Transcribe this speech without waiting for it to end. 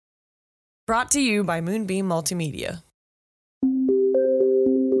Brought to you by Moonbeam Multimedia.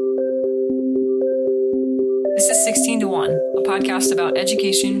 This is 16 to 1, a podcast about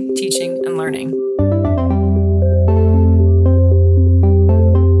education, teaching, and learning.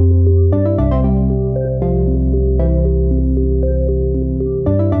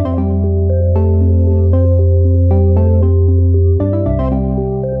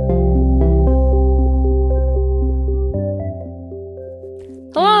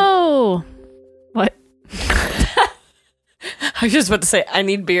 Hello! What? I was just about to say, I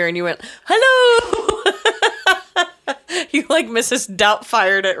need beer, and you went, hello! You like Mrs.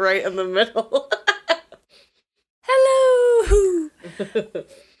 Doubtfired it right in the middle. Hello!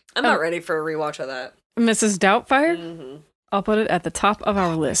 I'm not ready for a rewatch of that. Mrs. Doubtfire? Mm-hmm. I'll put it at the top of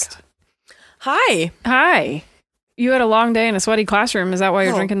our list. Hi. Hi. You had a long day in a sweaty classroom. Is that why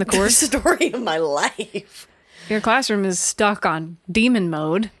you're drinking the course? Story of my life. Your classroom is stuck on demon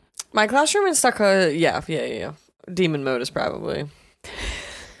mode. My classroom is stuck on, yeah. Demon mode is probably.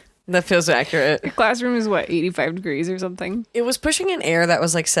 That feels accurate. Your classroom is what, 85 degrees or something? It was pushing an air that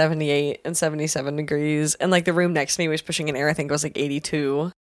was like 78 and 77 degrees. And like the room next to me was pushing an air, I think it was like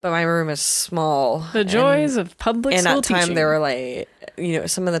 82. But my room is small. The joys of public school and teaching. at time there were like,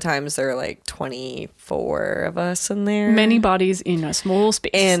 some of the times there were like 24 of us in there. Many bodies in a small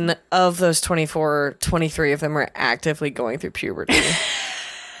space. And of those 24, 23 of them were actively going through puberty.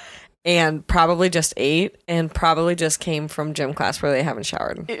 And probably just ate and probably just came from gym class where they haven't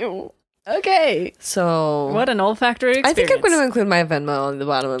showered. Ew. Okay. So what an olfactory experience. I think I'm going to include my Venmo on the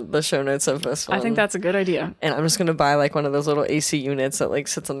bottom of the show notes of this one. I think that's a good idea. And I'm just going to buy like one of those little AC units that like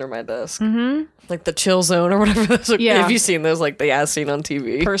sits under my desk. Mm-hmm. Like the chill zone or whatever those are. Yeah. Have you seen those like the as seen on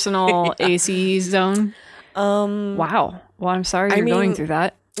TV? Personal Yeah. AC zone. Wow. Well, I'm sorry you're going through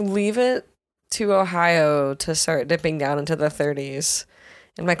that. Leave it to Ohio to start dipping down into the 30s.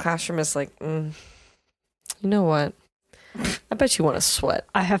 And my classroom is like, you know what? I bet you want to sweat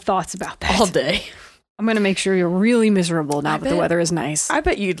I have thoughts about that. all day. I'm going to make sure you're really miserable now that the weather is nice. I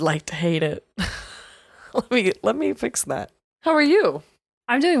bet you'd like to hate it. Let me fix that. How are you?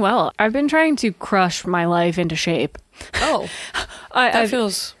 I'm doing well. I've been trying to crush my life into shape. Oh, I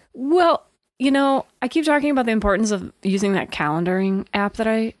feels... Well, I keep talking about the importance of using that calendaring app that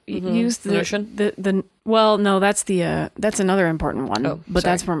I use. Notion? Well, no, that's another important one. Oh, but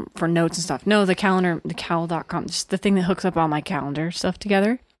sorry. that's for notes and stuff. No, the calendar, the cal.com, just the thing that hooks up all my calendar stuff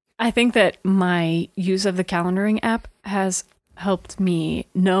together. I think that my use of the calendaring app has helped me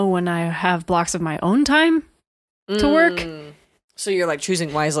know when I have blocks of my own time to work. So you're like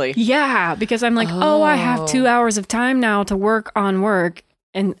choosing wisely. Yeah, because I'm like, I have 2 hours of time now to work on work.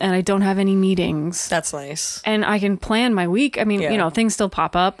 And I don't have any meetings. That's nice. And I can plan my week. I mean, things still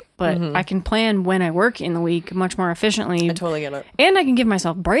pop up, but I can plan when I work in the week much more efficiently. I totally get it. And I can give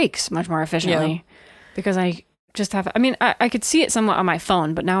myself breaks much more efficiently because I just have, I could see it somewhat on my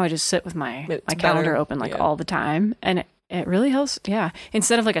phone, but now I just sit with my calendar open all the time. And it really helps. Yeah.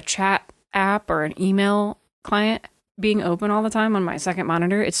 Instead of like a chat app or an email client being open all the time on my second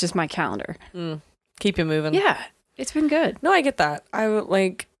monitor, it's just my calendar. Keep you moving. Yeah. It's been good. No, I get that.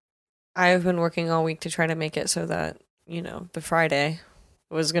 I've been working all week to try to make it so that, the Friday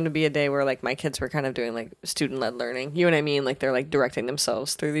was going to be a day where like my kids were kind of doing like student-led learning. You know what I mean? Like they're like directing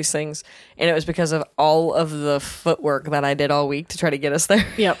themselves through these things. And it was because of all of the footwork that I did all week to try to get us there.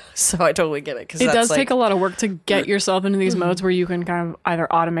 Yep. So I totally get it. Cause it does take a lot of work to get yourself into these modes where you can kind of either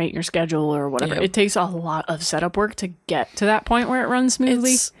automate your schedule or whatever. Yep. It takes a lot of setup work to get to that point where it runs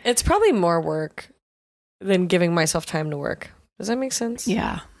smoothly. It's probably more work than giving myself time to work. Does that make sense?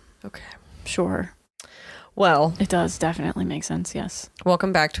 Yeah. Okay. Sure. Well, it does definitely make sense, yes.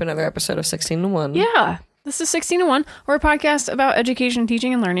 Welcome back to another episode of 16 to 1. Yeah. This is 16 to 1. We're a podcast about education,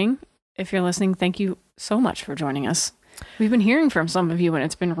 teaching, and learning. If you're listening, thank you so much for joining us. We've been hearing from some of you, and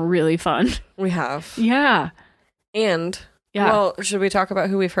it's been really fun. We have. Yeah. And... Yeah. Well, should we talk about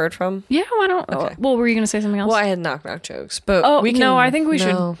who we've heard from? Yeah, why don't... Okay. Well, were you going to say something else? Well, I had knock jokes, but I think we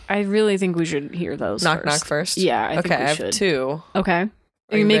should... I really think we should hear those knock first. Yeah, I think we should. I have two. Okay.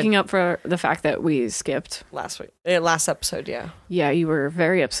 Are you making up for the fact that we skipped? Last episode, yeah. Yeah, you were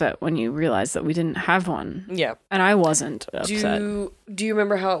very upset when you realized that we didn't have one. Yeah. And I wasn't upset. Do you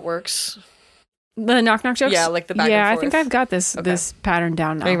remember how it works? The knock jokes? Yeah, like the back and Yeah, forth. I think I've got this pattern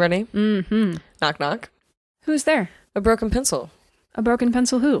down now. Are you ready? Mm-hmm. Knock. Who's there? A broken pencil. A broken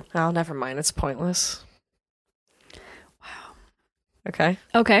pencil who? Oh, never mind. It's pointless. Wow.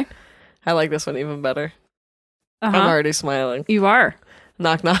 Okay. I like this one even better. Uh-huh. I'm already smiling. You are.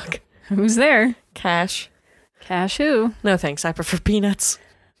 Knock. Who's there? Cash. Cash who? No thanks. I prefer peanuts.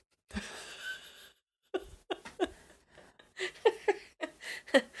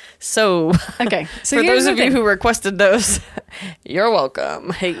 So, okay. So for those of you who requested those, you're welcome.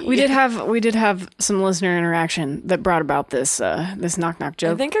 Hey, we did have some listener interaction that brought about this knock knock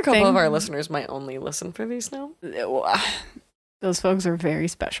joke. I think a couple of our listeners might only listen for these now. Those folks are very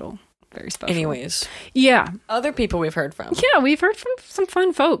special. Very special. Anyways. Yeah. Other people we've heard from. Yeah, we've heard from some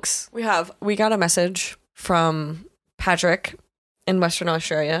fun folks. We got a message from Patrick in Western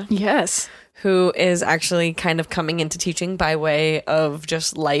Australia. Yes. Who is actually kind of coming into teaching by way of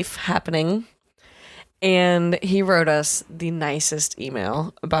just life happening. And he wrote us the nicest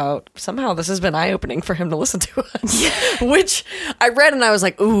email about somehow this has been eye-opening for him to listen to us. Yeah. Which I read and I was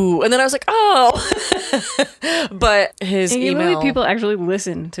like, ooh. And then I was like, oh. But his email... Can you believe people actually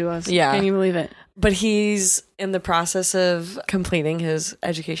listen to us? Yeah. Can you believe it? But he's in the process of completing his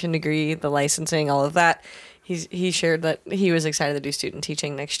education degree, the licensing, all of that. He shared that he was excited to do student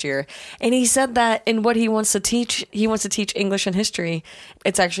teaching next year. And he said that in what he wants to teach English and history.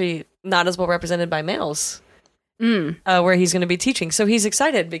 It's actually not as well represented by males where he's going to be teaching. So he's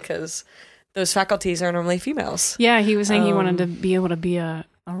excited because those faculties are normally females. Yeah, he was saying he wanted to be able to be a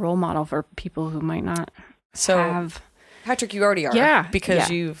role model for people who might not have. Patrick, you already are. Yeah. Because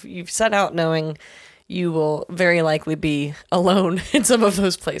you've set out knowing you will very likely be alone in some of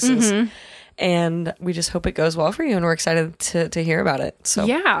those places. Mm-hmm. And we just hope it goes well for you, and we're excited to hear about it. So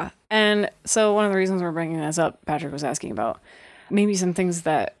yeah. And so one of the reasons we're bringing this up, Patrick was asking about maybe some things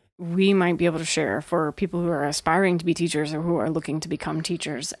that we might be able to share for people who are aspiring to be teachers or who are looking to become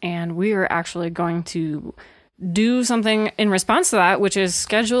teachers. And we are actually going to do something in response to that, which is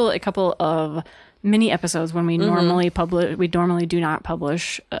schedule a couple of mini episodes when we normally publish. We normally do not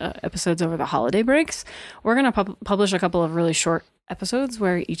publish episodes over the holiday breaks. We're going to publish a couple of really short episodes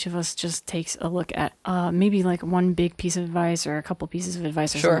where each of us just takes a look at maybe like one big piece of advice or a couple pieces of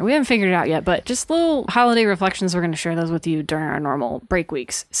advice or something. We haven't figured it out yet, but just little holiday reflections. We're going to share those with you during our normal break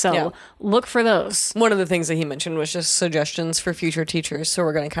weeks. So look for those. One of the things that he mentioned was just suggestions for future teachers. So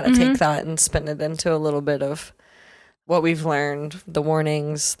we're going to kind of take that and spin it into a little bit of what we've learned, the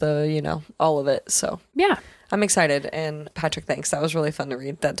warnings, all of it. So yeah. I'm excited, and Patrick, thanks. That was really fun to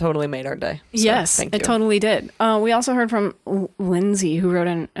read. That totally made our day. So, yes, it totally did. We also heard from Lindsay, who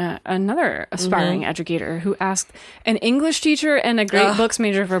wrote another aspiring educator, who asked an English teacher and a great books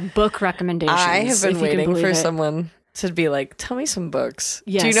major for book recommendations. I have been waiting for someone to be like, tell me some books.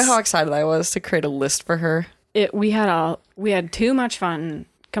 Yes. Do you know how excited I was to create a list for her? We had too much fun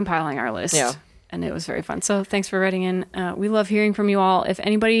compiling our list. Yeah. And it was very fun. So thanks for writing in. We love hearing from you all. If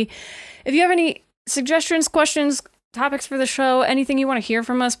you have any suggestions, questions, topics for the show, anything you want to hear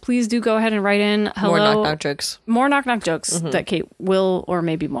from us, please do go ahead and write in. Hello. More knock-knock jokes. More knock-knock jokes that Kate will or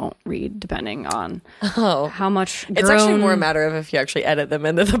maybe won't read, depending on how much It's actually more a matter of if you actually edit them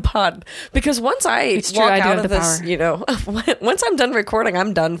into the pod. Because once I walk out of this, once I'm done recording,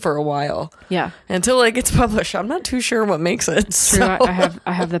 I'm done for a while. Yeah. Until it gets published. I'm not too sure what makes it. True. So.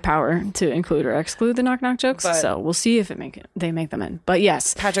 I have the power to include or exclude the knock-knock jokes, so we'll see if they make them in. But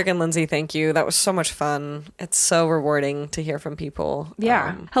yes. Patrick and Lindsay, thank you. That was so much fun. It's so rewarding to hear from people.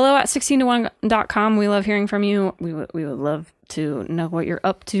 Yeah. Hello at 16to1.com. We love hearing from you. We would love to know what you're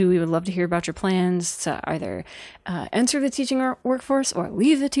up to. We would love to hear about your plans to either enter the teaching workforce or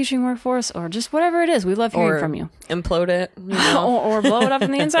leave the teaching workforce or just whatever it is. We love hearing from you. Implode it. or blow it up on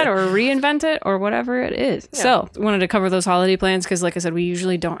the inside or reinvent it or whatever it is. Yeah. So we wanted to cover those holiday plans because like I said, we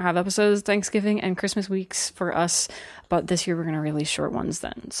usually don't have episodes Thanksgiving and Christmas weeks for us. But this year we're going to release short ones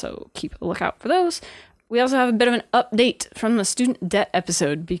then. So keep a lookout for those. We also have a bit of an update from the student debt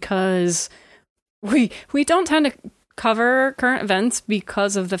episode because we don't tend to cover current events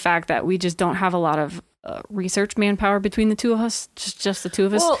because of the fact that we just don't have a lot of research manpower between the two of us, just the two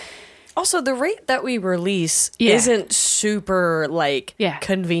of us. Well, also, the rate that we release isn't super,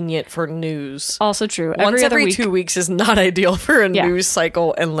 convenient for news. Also true. Once every 2 weeks is not ideal for a news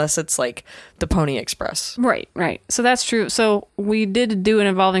cycle unless it's like the Pony Express. Right. So that's true. So we did do an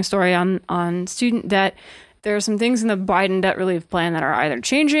evolving story on student debt. There are some things in the Biden debt relief plan that are either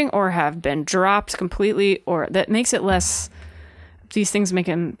changing or have been dropped completely, or that makes it less... These things make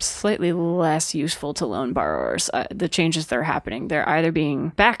them slightly less useful to loan borrowers. The changes that are happening, they're either being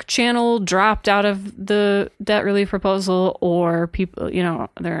back channeled, dropped out of the debt relief proposal, or people,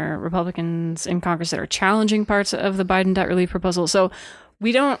 there are Republicans in Congress that are challenging parts of the Biden debt relief proposal. So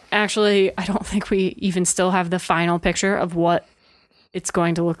I don't think we even still have the final picture of what it's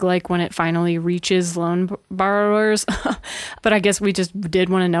going to look like when it finally reaches loan borrowers. But I guess we just did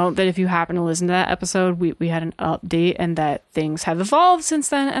want to note that if you happen to listen to that episode, we had an update and that things have evolved since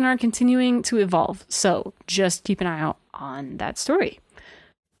then and are continuing to evolve. So just keep an eye out on that story.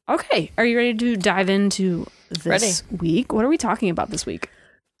 Okay, are you ready to dive into this week? What are we talking about this week?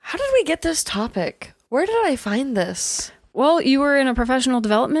 How did we get this topic? Where did I find this? Well, you were in a professional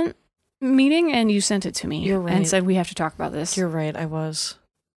development meeting and you sent it to me. You're right. And said we have to talk about this. You're right, I was.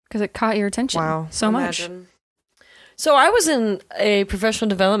 Because it caught your attention so much. So I was in a professional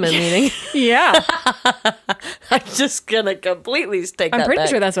development meeting. Yeah. I'm just gonna completely take that I'm pretty back.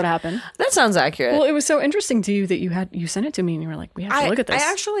 sure that's what happened. That sounds accurate. Well, it was so interesting to you that you sent it to me and you were like, we have to look at this.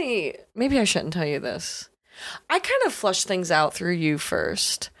 I actually, maybe I shouldn't tell you this. I kind of flush things out through you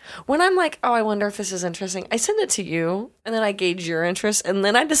first. When I'm like, oh, I wonder if this is interesting, I send it to you, and then I gauge your interest, and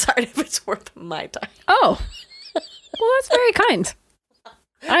then I decide if it's worth my time. Oh. Well, that's very kind.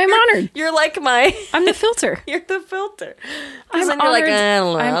 I am honored. You're like I'm the filter. You're the filter. I'm honored. Like, I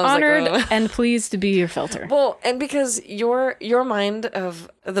don't know. I'm honored like, and pleased to be your filter. Well, and because your mind of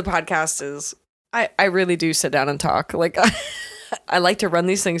the podcast is, I really do sit down and talk. Like, I like to run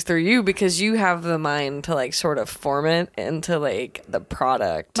these things through you because you have the mind to like sort of form it into like the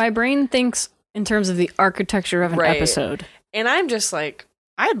product. My brain thinks in terms of the architecture of an episode. And I'm just like,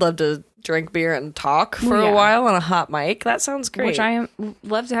 I'd love to drink beer and talk for a while on a hot mic. That sounds great. Which I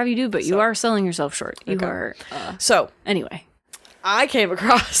love to have you do, but you are selling yourself short. You are. So anyway, I came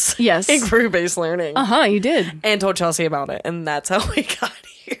across inquiry-based learning. You did. And told Chelsea about it. And that's how we got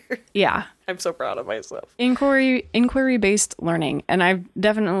here. Yeah. I'm so proud of myself. Inquiry-based learning. And I've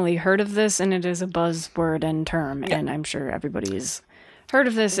definitely heard of this, and it is a buzzword and term. Yeah. And I'm sure everybody's heard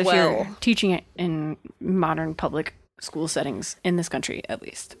of this if you're teaching it in modern public school settings in this country, at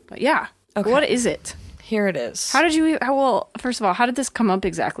least. But yeah, what is it? Here it is. First of all, how did this come up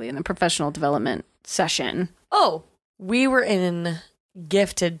exactly in the professional development session? Oh, we were in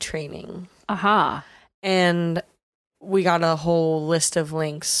gifted training. Aha. And we got a whole list of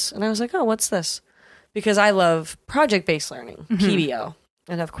links. And I was like, oh, what's this? Because I love project-based learning, PBL.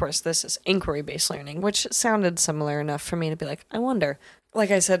 And of course, this is inquiry-based learning, which sounded similar enough for me to be like, I wonder. Like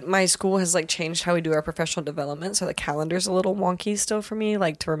I said, my school has like changed how we do our professional development, so the calendar's a little wonky still for me,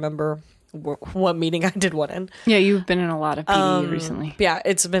 like to remember what meeting I did what in. Yeah, you've been in a lot of PD recently. Yeah,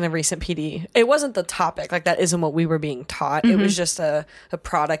 it's been a recent PD. It wasn't the topic, like that isn't what we were being taught. It was just a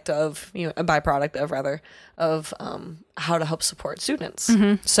product of, a byproduct of rather, of how to help support students.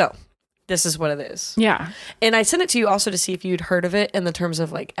 So this is what it is. Yeah. And I sent it to you also to see if you'd heard of it in the terms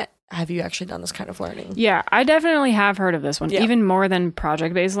of like, have you actually done this kind of learning? Yeah, I definitely have heard of this one, even more than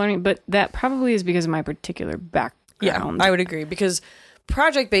project-based learning, but that probably is because of my particular background. Yeah, I would agree because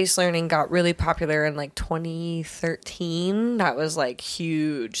project-based learning got really popular in like 2013. That was like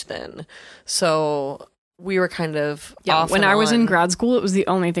huge then. So we were kind of off when I was in grad school, it was the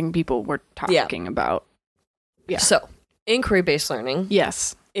only thing people were talking about. Yeah. So inquiry-based learning.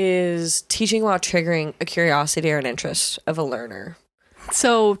 Yes. Is teaching while triggering a curiosity or an interest of a learner.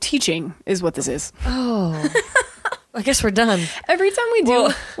 So teaching is what this is. Oh, I guess we're done. Every time we do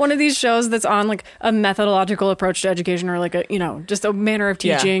one of these shows that's on like a methodological approach to education or like a, just a manner of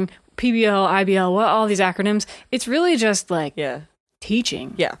teaching, PBL, IBL, all these acronyms, it's really just like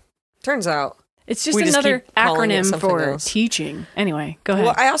teaching. Yeah. Turns out. It's just another acronym for teaching. Anyway, go ahead.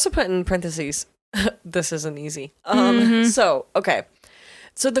 Well, I also put in parentheses, this isn't easy. So, okay.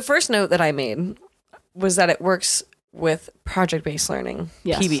 So the first note that I made was that it works with project-based learning,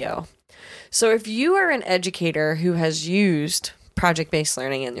 PBL. So if you are an educator who has used project-based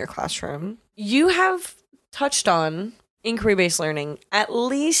learning in your classroom, you have touched on inquiry-based learning, at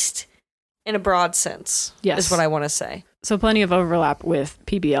least in a broad sense, is what I want to say. So plenty of overlap with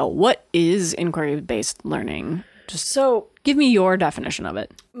PBL. What is inquiry-based learning? Just give me your definition of it.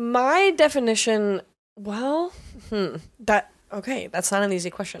 My definition, okay, that's not an easy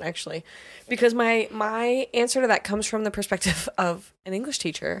question, actually, because my answer to that comes from the perspective of an English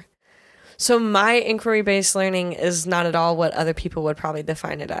teacher. So my inquiry-based learning is not at all what other people would probably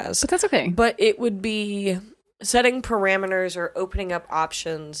define it as. But that's okay. But it would be setting parameters or opening up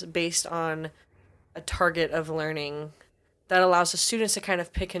options based on a target of learning that allows the students to kind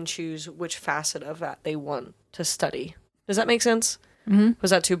of pick and choose which facet of that they want to study. Does that make sense? Mm-hmm. Was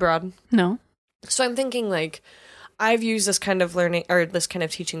that too broad? No. So I'm thinking like, I've used this kind of learning or this kind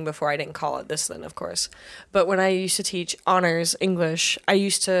of teaching before. I didn't call it this then, of course. But when I used to teach honors English, I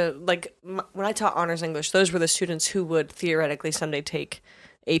used to when I taught honors English, those were the students who would theoretically someday take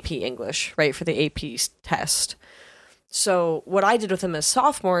AP English, right, for the AP test. So what I did with them as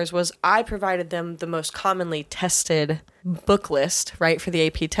sophomores was I provided them the most commonly tested book list, right, for the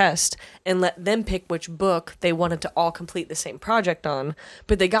AP test, and let them pick which book they wanted to all complete the same project on.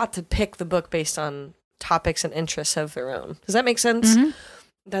 But they got to pick the book based on topics and interests of their own. Does that make sense? Mm-hmm.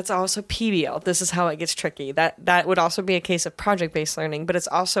 That's also PBL. This is how it gets tricky. That would also be a case of project-based learning, but it's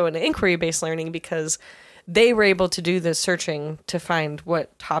also an inquiry-based learning because they were able to do the searching to find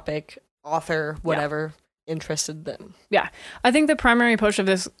what topic, author, whatever interested them. Yeah. I think the primary approach of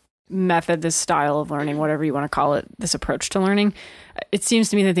this method, this style of learning, whatever you want to call it, this approach to learning, it seems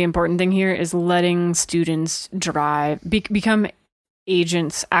to me that the important thing here is letting students become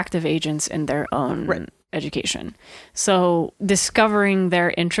agents, active agents in their own education. So discovering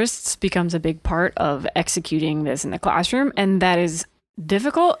their interests becomes a big part of executing this in the classroom, and that is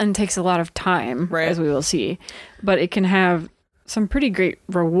difficult and takes a lot of time, as we will see. But it can have some pretty great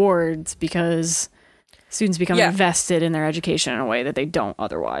rewards because students become invested in their education in a way that they don't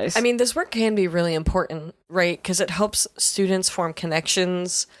otherwise. I mean, this work can be really important, right? Because it helps students form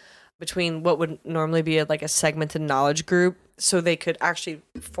connections between what would normally be like a segmented knowledge group, so they could actually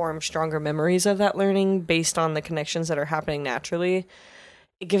form stronger memories of that learning based on the connections that are happening naturally.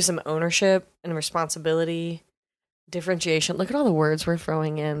 It gives them ownership and responsibility, differentiation. Look at all the words we're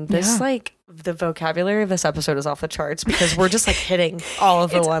throwing in. This like the vocabulary of this episode is off the charts because we're just like hitting all of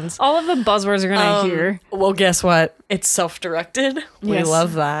the ones. All of the buzzwords are going to hear. Well, guess what? It's self-directed. We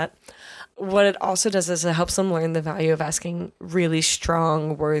love that. What it also does is it helps them learn the value of asking really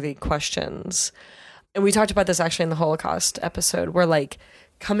strong, worthy questions. And we talked about this actually in the Holocaust episode, where like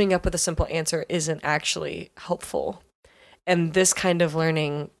coming up with a simple answer isn't actually helpful. And this kind of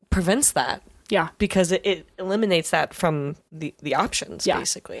learning prevents that. Yeah. Because it eliminates that from the options,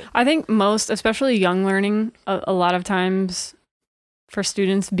 basically. I think most, especially young learning, a lot of times for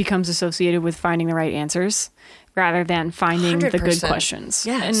students becomes associated with finding the right answers rather than finding 100%. The good questions.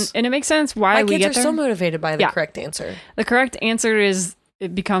 Yes. And it makes sense why we get there. My kids are so motivated by the correct answer. The correct answer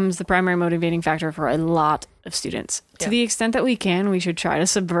it becomes the primary motivating factor for a lot of students. To the extent that we can, we should try to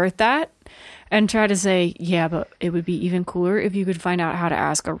subvert that and try to say, but it would be even cooler if you could find out how to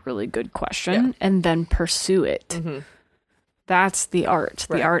ask a really good question and then pursue it. Mm-hmm. That's the art.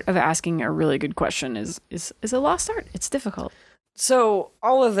 The art of asking a really good question is a lost art. It's difficult. So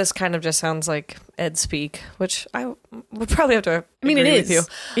all of this kind of just sounds like ed speak, which I would probably have to agree with you.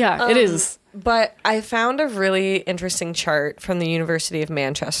 Yeah, it is. But I found a really interesting chart from the University of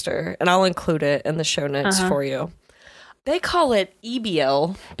Manchester, and I'll include it in the show notes for you. They call it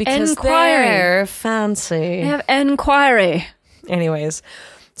EBL because they're fancy. They have enquiry. Anyways,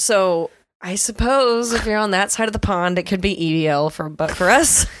 so I suppose if you're on that side of the pond, it could be EBL but for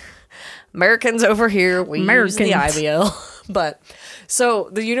us Americans over here, we use the IBL. But so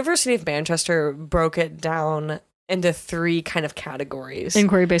the University of Manchester broke it down into 3 kind of categories.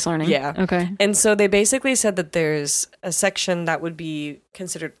 Inquiry-based learning. Yeah. Okay. And so they basically said that there's a section that would be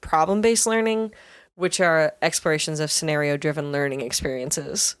considered problem-based learning, which are explorations of scenario-driven learning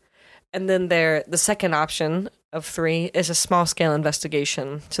experiences. And then the second option of 3 is a small-scale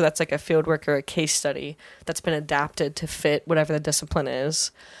investigation. So that's like a fieldwork or a case study that's been adapted to fit whatever the discipline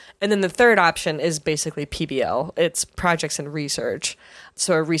is. And then the third option is basically PBL. It's projects and research.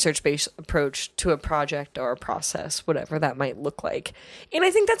 So a research-based approach to a project or a process, whatever that might look like. And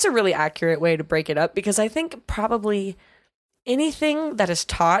I think that's a really accurate way to break it up, because I think probably anything that is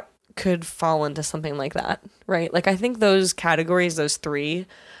taught could fall into something like that, right? Like I think those categories, those 3,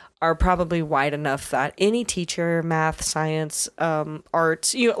 are probably wide enough that any teacher, math, science,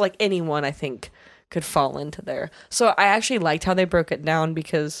 arts, like anyone, I think, could fall into there. So I actually liked how they broke it down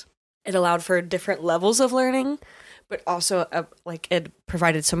because it allowed for different levels of learning, but also it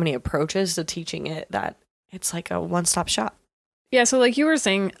provided so many approaches to teaching it that it's like a one-stop shop. Yeah, so like you were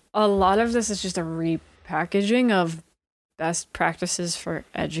saying, a lot of this is just a repackaging of best practices for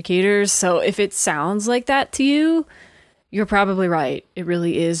educators. So if it sounds like that to you, you're probably right. It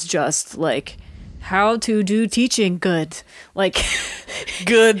really is just like how to do teaching good. Like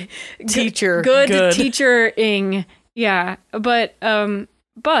good teacher. Good teachering. Yeah. But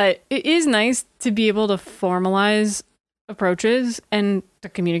it is nice to be able to formalize approaches and to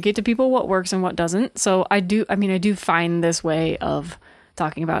communicate to people what works and what doesn't. So I do find this way of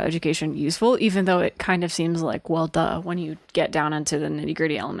talking about education useful, even though it kind of seems like, well, duh, when you get down into the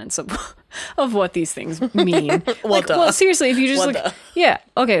nitty-gritty elements of what these things mean. Well, seriously, if you just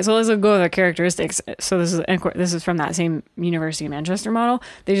okay, so let's go with the characteristics. So this is from that same University of Manchester model.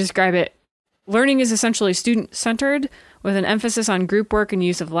 They describe it: learning is essentially student-centered with an emphasis on group work and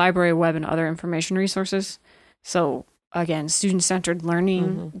use of library, web, and other information resources. So again, student-centered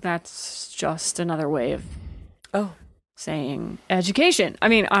learning, that's just another way of saying education. I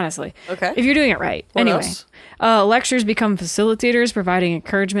mean, honestly, if you're doing it right. What else? Lectures become facilitators, providing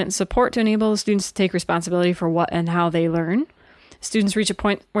encouragement and support to enable students to take responsibility for what and how they learn. Students reach a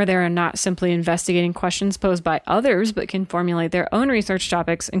point where they are not simply investigating questions posed by others, but can formulate their own research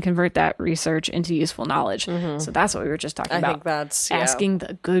topics and convert that research into useful knowledge. So that's what we were just talking about. I think that's asking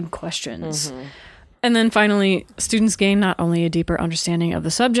the good questions. And then finally, students gain not only a deeper understanding of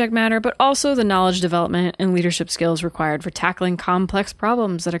the subject matter, but also the knowledge development and leadership skills required for tackling complex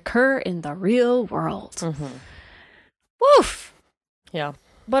problems that occur in the real world. Mm-hmm. Woof! Yeah.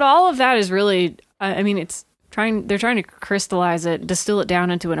 But all of that is really, I mean, they're trying to crystallize it, distill it down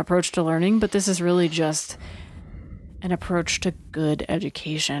into an approach to learning, but this is really just an approach to good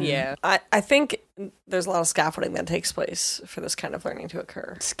education. Yeah. I think there's a lot of scaffolding that takes place for this kind of learning to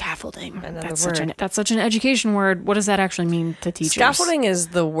occur. Scaffolding. That's such an education word. What does that actually mean to teachers? Scaffolding is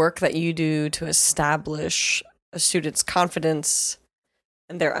the work that you do to establish a student's confidence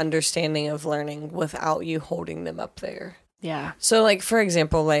and their understanding of learning without you holding them up there. Yeah. So, like, for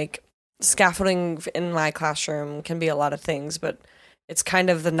example, like, scaffolding in my classroom can be a lot of things, but it's kind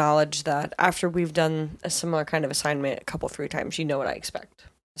of the knowledge that after we've done a similar kind of assignment 3 times, you know what I expect.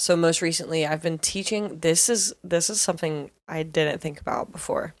 So most recently, I've been teaching, this is something I didn't think about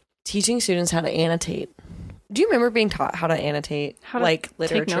before, teaching students how to annotate. Do you remember being taught how to annotate, like,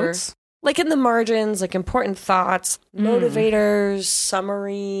 literature? Take notes? Like in the margins, like important thoughts, motivators,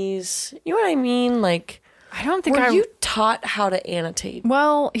 summaries, you know what I mean? Like, I don't think were you taught how to annotate?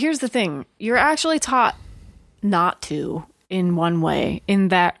 Well, here's the thing. You're actually taught not to in one way, in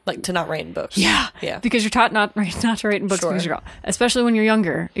that... Like to not write in books. Yeah. Because you're taught not to write in books, because you're... Especially when you're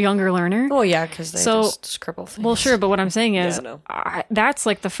a younger learner. Oh, yeah, because they just scribble things. Well, sure, but what I'm saying is, that's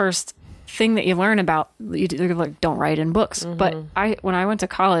like the first thing that you learn about. You're like, don't write in books. Mm-hmm. But when I went to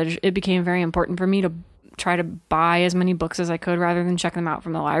college, it became very important for me to try to buy as many books as I could rather than check them out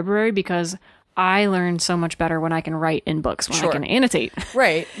from the library, because I learn so much better when I can write in books, when I can annotate.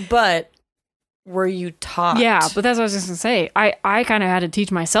 Right, but were you taught? Yeah, but that's what I was just going to say. I kind of had to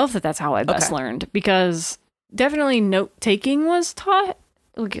teach myself that's how I best learned, because definitely note-taking was taught.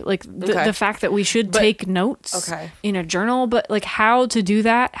 Like the fact that we should take notes in a journal, but like how to do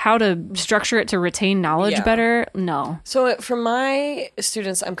that, how to structure it to retain knowledge better, no. So for my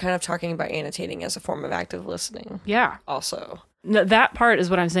students, I'm kind of talking about annotating as a form of active listening. Yeah. Also. No, that part is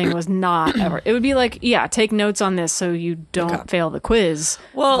what I'm saying was not ever. It would be like, take notes on this so you don't fail the quiz.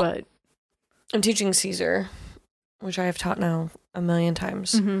 Well, but I'm teaching Caesar, which I have taught now a million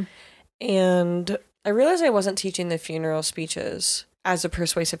times. Mm-hmm. And I realized I wasn't teaching the funeral speeches as a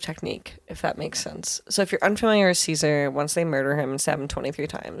persuasive technique, if that makes sense. So if you're unfamiliar with Caesar, once they murder him and stab him 23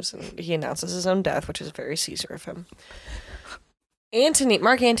 times, and he announces his own death, which is very Caesar of him.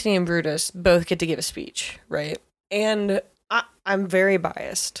 Mark Antony and Brutus both get to give a speech, right? And I'm very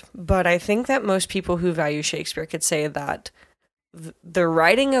biased, but I think that most people who value Shakespeare could say that the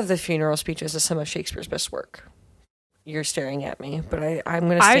writing of the funeral speeches is some of Shakespeare's best work. You're staring at me, but I'm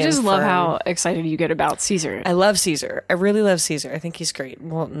going to stand I just firm. love how excited you get about Caesar. I love Caesar. I really love Caesar. I think he's great.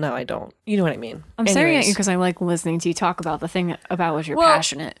 Well, no, I don't. You know what I mean. I'm staring at you because I like listening to you talk about the thing about which you're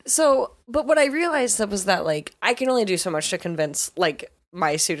passionate. So, but what I realized was that, like, I can only do so much to convince, like,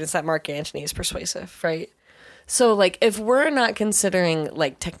 my students that Mark Antony is persuasive, right? So, like, if we're not considering,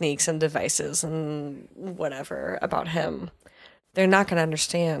 like, techniques and devices and whatever about him, they're not going to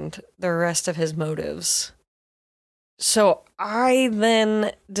understand the rest of his motives. So I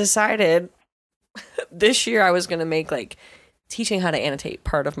then decided this year I was going to make, like, teaching how to annotate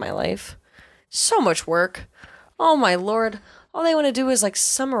part of my life. So much work. Oh, my Lord. All they want to do is, like,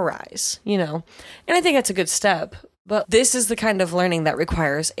 summarize, you know? And I think that's a good step. But this is the kind of learning that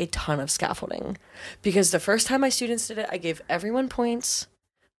requires a ton of scaffolding. Because the first time my students did it, I gave everyone points,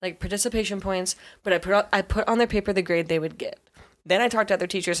 like participation points, but I put on their paper the grade they would get. Then I talked to other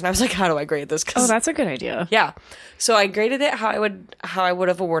teachers and I was like, how do I grade this? Oh, that's a good idea. Yeah. So I graded it how I would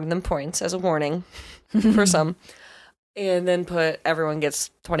have awarded them points as a warning for some. And then put everyone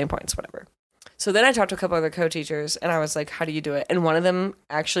gets 20 points, whatever. So then I talked to a couple other co-teachers and I was like, how do you do it? And one of them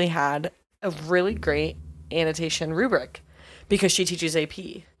actually had a really great annotation rubric because she teaches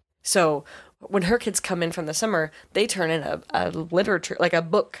AP. So when her kids come in from the summer, they turn in a literature, like a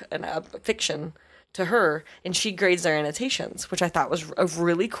book and a fiction to her, and she grades their annotations, which I thought was a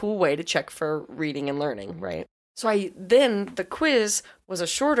really cool way to check for reading and learning, right? So then the quiz was a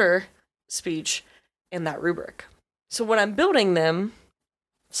shorter speech in that rubric. So when I'm building them,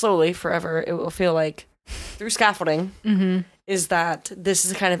 slowly, forever, it will feel like, through scaffolding, is that this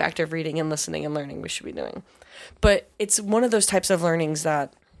is the kind of active reading and listening and learning we should be doing. But it's one of those types of learnings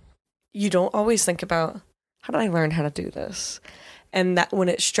that you don't always think about, how did I learn how to do this? And that when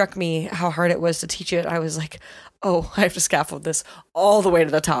it struck me how hard it was to teach it, I was like, oh, I have to scaffold this all the way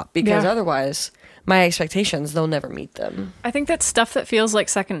to the top because otherwise my expectations, they'll never meet them. I think that stuff that feels like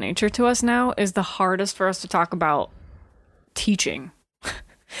second nature to us now is the hardest for us to talk about teaching.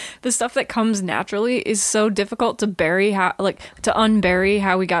 the stuff that comes naturally is so difficult to bury, to unbury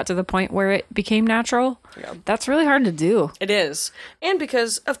how we got to the point where it became natural. Yeah. That's really hard to do. It is. And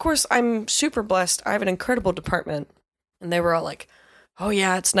because, of course, I'm super blessed. I have an incredible department. And they were all like, oh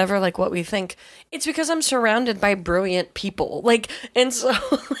yeah, it's never like what we think. It's because I'm surrounded by brilliant people. And so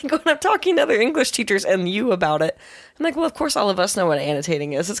when I'm talking to other English teachers and you about it, I'm like, well, of course all of us know what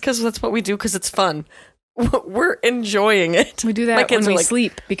annotating is. It's because that's what we do because it's fun. We're enjoying it. We do that when we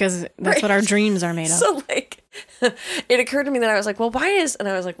sleep because that's what our dreams are made of. So it occurred to me that I was like, well, and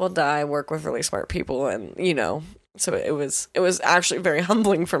I was like, well, I work with really smart people, and so it was actually very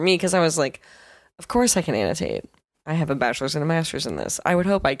humbling for me because I was like, of course I can annotate. I have a bachelor's and a master's in this. I would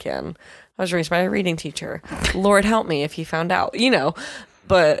hope I can. I was raised by a reading teacher. Lord help me if he found out,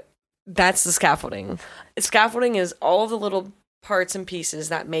 but that's the scaffolding. Scaffolding is all the little parts and pieces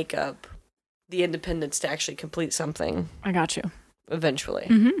that make up the independence to actually complete something. I got you. Eventually,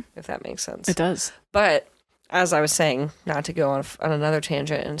 if that makes sense. It does. But as I was saying, not to go on another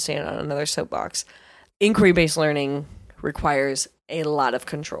tangent and stand on another soapbox, inquiry-based learning requires a lot of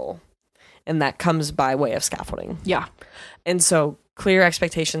control. And that comes by way of scaffolding. Yeah. And so clear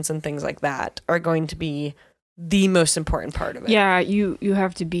expectations and things like that are going to be the most important part of it. Yeah, you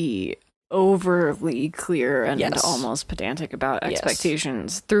have to be overly clear and almost pedantic about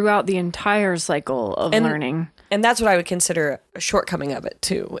expectations throughout the entire cycle of learning. And that's what I would consider a shortcoming of it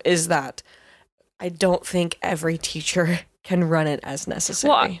too, is that I don't think every teacher can run it as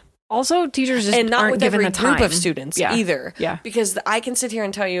necessary. Well, also, teachers just aren't given the time. Group of students either. Yeah. Because I can sit here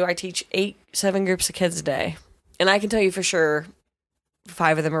and tell you I teach 7 groups of kids a day. And I can tell you for sure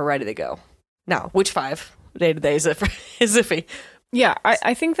 5 of them are ready to go. Now, which 5 day to day is iffy. Yeah,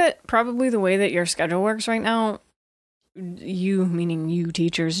 I think that probably the way that your schedule works right now, you, meaning you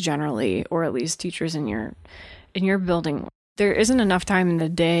teachers generally, or at least teachers in your building, there isn't enough time in the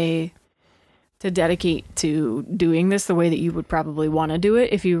day to dedicate to doing this the way that you would probably want to do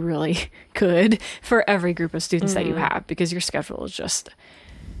it if you really could for every group of students that you have, because your schedule is just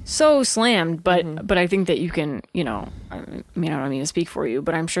so slammed. But I think that you can, I don't mean to speak for you,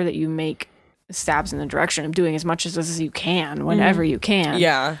 but I'm sure that you make stabs in the direction of doing as much as you can whenever you can.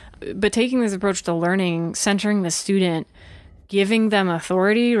 Yeah. But taking this approach to learning, centering the student, giving them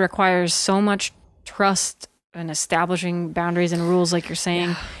authority requires so much trust and establishing boundaries and rules, like you're saying.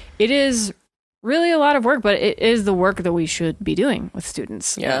 Yeah. It is really a lot of work, but it is the work that we should be doing with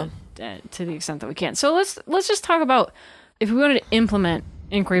students. Yeah. To the extent that we can. So let's just talk about if we wanted to implement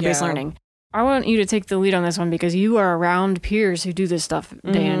inquiry-based learning. I want you to take the lead on this one because you are around peers who do this stuff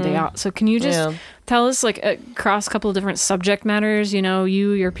day in, day out. So can you just tell us, across a couple of different subject matters,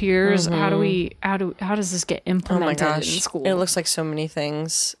 your peers, how does this get implemented in school? It looks like so many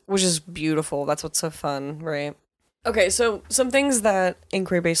things, which is beautiful. That's what's so fun, right? Okay, so some things that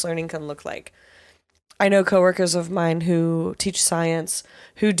inquiry-based learning can look like. I know coworkers of mine who teach science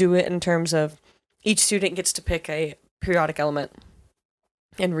who do it in terms of each student gets to pick a periodic element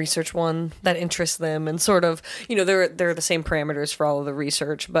and research one that interests them, and sort of, they're the same parameters for all of the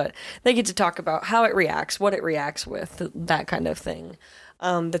research, but they get to talk about how it reacts, what it reacts with, that kind of thing.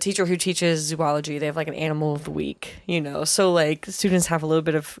 The teacher who teaches zoology, they have an animal of the week, so students have a little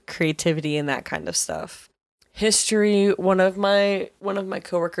bit of creativity and that kind of stuff. History, one of my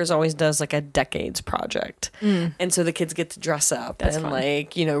coworkers always does a decades project, and so the kids get to dress up. That's and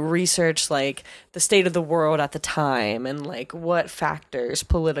fun. Research the state of the world at the time, and what factors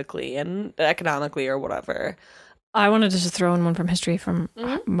politically and economically or whatever. I wanted to just throw in one from history from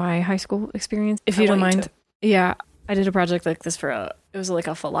my high school experience, if you don't mind. Yeah, I did a project like this it was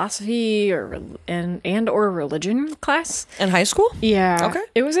a philosophy or religion class. In high school? Yeah. Okay.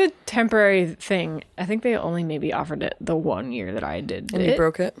 It was a temporary thing. I think they only maybe offered it the 1 year that I did. And you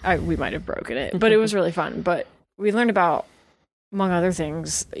broke it? We might have broken it, but it was really fun. But we learned about, among other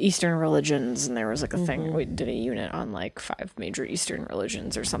things, Eastern religions, and there was a thing, we did a unit on 5 major Eastern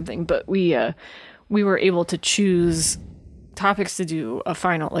religions or something, but we were able to choose topics to do a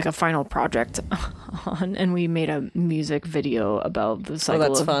final project on, and we made a music video about the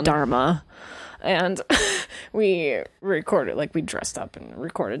cycle of fun. Dharma, and we recorded, we dressed up and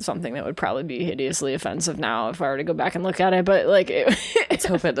recorded something that would probably be hideously offensive now if I were to go back and look at it, but let's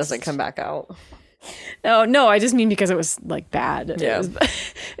hope it doesn't come back out. No, I just mean because it was bad. Yeah.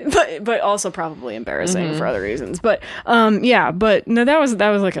 But also probably embarrassing for other reasons. But but no, that was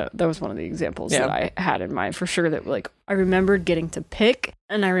one of the examples that I had in mind for sure, that I remembered getting to pick,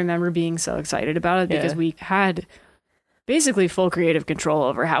 and I remember being so excited about it because we had basically full creative control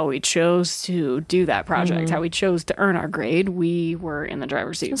over how we chose to do that project, how we chose to earn our grade. We were in the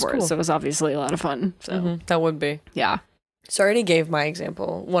driver's seat for it, so it was obviously a lot of fun. So that would be. Yeah. So I already gave my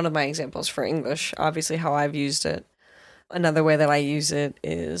example, one of my examples for English, obviously how I've used it. Another way that I use it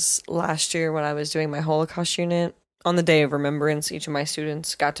is last year when I was doing my Holocaust unit, on the Day of Remembrance, each of my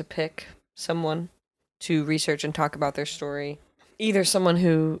students got to pick someone to research and talk about their story. Either someone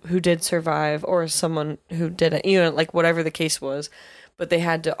who did survive or someone who didn't, like whatever the case was, but they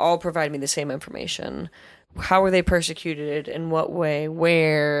had to all provide me the same information. How were they persecuted? In what way?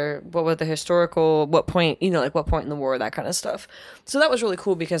 Where? What was the historical? What point? Like what point in the war? That kind of stuff. So that was really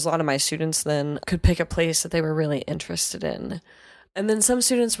cool because a lot of my students then could pick a place that they were really interested in. And then some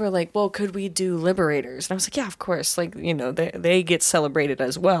students were like, well, could we do liberators? And I was like, yeah, of course. Like, they get celebrated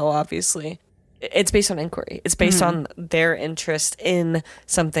as well, obviously. It's based on inquiry. It's based on their interest in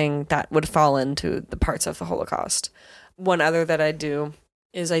something that would fall into the parts of the Holocaust. One other that I do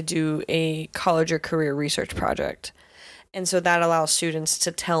is I do a college or career research project. And so that allows students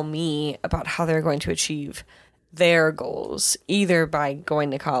to tell me about how they're going to achieve their goals, either by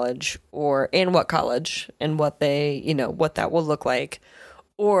going to college or in what college and what they, what that will look like,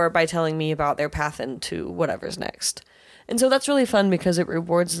 or by telling me about their path into whatever's next. And so that's really fun because it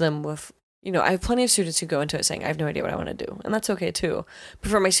rewards them with, I have plenty of students who go into it saying, I have no idea what I want to do. And that's okay too.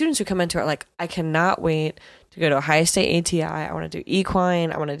 But for my students who come into it like, I cannot wait to go to Ohio State ATI. I want to do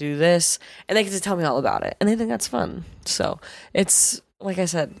equine. I want to do this. And they get to tell me all about it. And they think that's fun. So it's, like I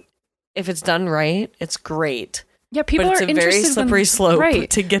said, if it's done right, it's great. Yeah, people are interested. But it's a very slippery slope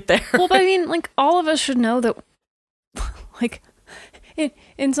to get there. Well, but I mean, like, all of us should know that, like,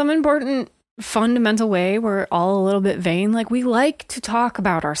 in some important fundamental way, we're all a little bit vain. Like, we like to talk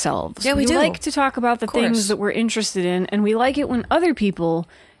about ourselves. Yeah, we do. We like to talk about the things that we're interested in, and we like it when other people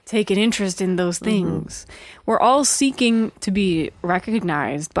take an interest in those things. We're all seeking to be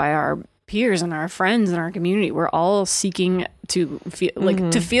recognized by our peers and our friends and our community. We're all seeking to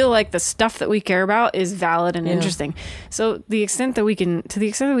feel like the stuff that we care about is valid and interesting. So to the extent that we can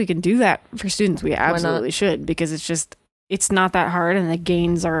do that for students, we absolutely should, because it's not that hard, and the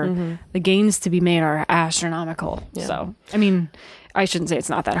gains to be made are astronomical. Yeah. So, I mean, I shouldn't say it's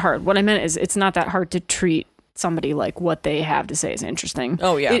not that hard. What I meant is it's not that hard to treat somebody like what they have to say is interesting.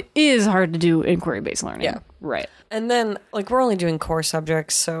 Oh, yeah. It is hard to do inquiry-based learning. Yeah. Right. And then, like, we're only doing core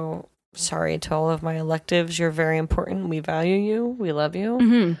subjects, so sorry to all of my electives. You're very important. We value you. We love you.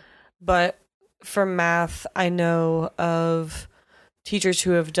 Mm-hmm. But for math, I know of teachers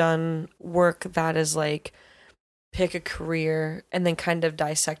who have done work that is like, pick a career and then kind of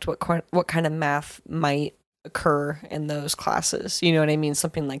dissect what kind of math might occur in those classes. You know what I mean?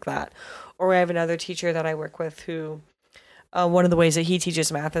 Something like that. Or I have another teacher that I work with who, one of the ways that he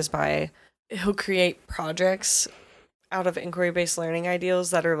teaches math is he'll create projects out of inquiry-based learning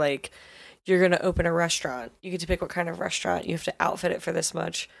ideals that are like, you're going to open a restaurant. You get to pick what kind of restaurant. You have to outfit it for this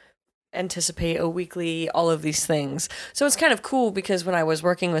much. Anticipate a weekly, all of these things. So it's kind of cool because when I was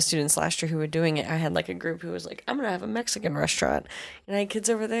working with students last year who were doing it, I had like a group who was like, I'm going to have a Mexican restaurant. And I had kids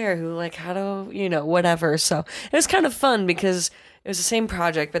over there who like, how to, whatever. So it was kind of fun because it was the same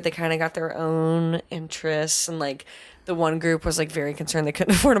project, but they kind of got their own interests. And like the one group was like very concerned they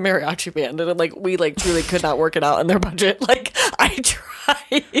couldn't afford a mariachi band. And like, we like truly could not work it out in their budget. Like I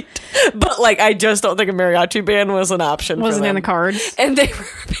tried, but like, I just don't think a mariachi band was an option. Wasn't in the cards. And they were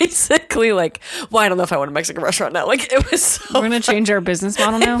basically like, well, I don't know if I want a Mexican restaurant now. Like it was so we're going to change our business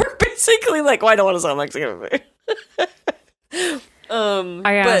model now. We're basically like, well, I don't want to sell Mexican food.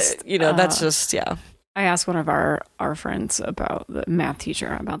 I asked, but that's just, yeah. I asked one of our friends about the math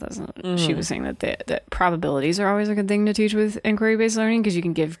teacher about this. And she was saying that probabilities are always a good thing to teach with inquiry-based learning because you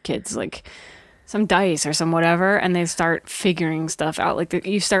can give kids like some dice or some whatever, and they start figuring stuff out. Like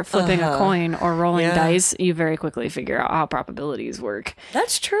you start flipping a coin or rolling dice, you very quickly figure out how probabilities work.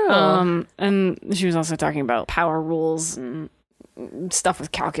 That's true. And she was also talking about power rules and stuff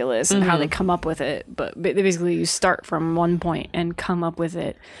with calculus and how they come up with it. But basically, you start from one point and come up with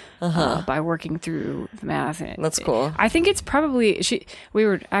it by working through the math. That's cool. I think it's probably we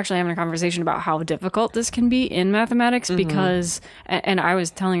were actually having a conversation about how difficult this can be in mathematics because, and I was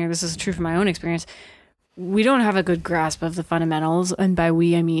telling her this is true from my own experience. We don't have a good grasp of the fundamentals, and by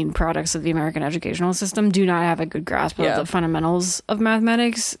we I mean products of the American educational system do not have a good grasp of the fundamentals of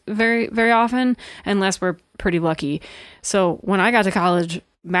mathematics very, very often, unless we're pretty lucky. So when I got to college,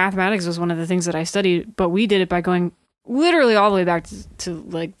 mathematics was one of the things that I studied, but we did it by going literally all the way back to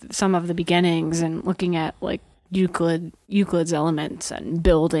like some of the beginnings and looking at like Euclid's elements and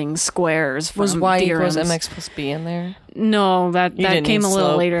building squares from was y theorems. Equals mx plus b in there? No, that came a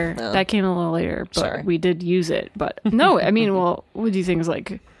little later. No. That came a little later, but we did use it. But no, I mean, well, we do things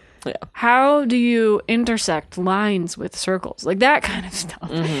like how do you intersect lines with circles, like that kind of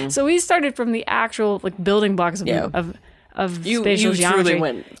stuff. So we started from the actual like building blocks of spatial geometry. Truly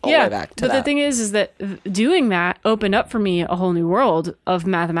went all the way back to but that. the thing is that doing that opened up for me a whole new world of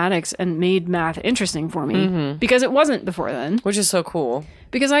mathematics and made math interesting for me because it wasn't before then. Which is so cool.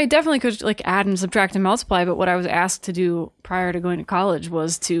 Because I definitely could like add and subtract and multiply, but what I was asked to do prior to going to college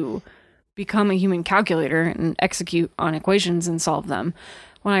was to become a human calculator and execute on equations and solve them.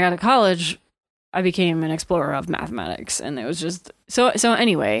 When I got to college, I became an explorer of mathematics, and it was just so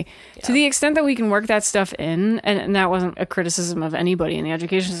anyway, to the extent that we can work that stuff in, and that wasn't a criticism of anybody in the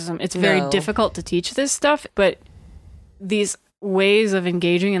education system. It's very difficult to teach this stuff, but these ways of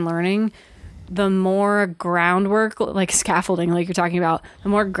engaging and learning, the more groundwork, like scaffolding, like you're talking about, the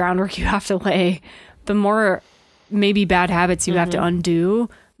more groundwork you have to lay, the more maybe bad habits you have to undo,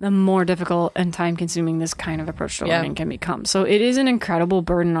 the more difficult and time consuming this kind of approach to learning can become. So it is an incredible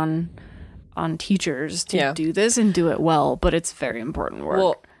burden on teachers to do this and do it well, but it's very important work.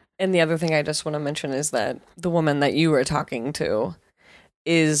 Well, and the other thing I just want to mention is that the woman that you were talking to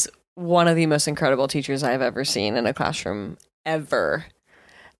is one of the most incredible teachers I've ever seen in a classroom ever.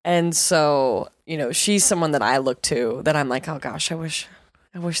 And so, you know, she's someone that I look to that I'm like, oh gosh, I wish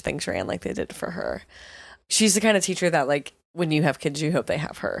things ran like they did for her. She's the kind of teacher that, like, when you have kids, you hope they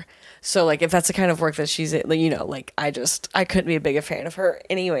have her. So, like, if that's the kind of work that she's, you know, like, I couldn't be a bigger fan of her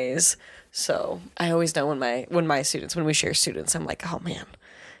anyways. So I always know when we share students, I'm like, oh man,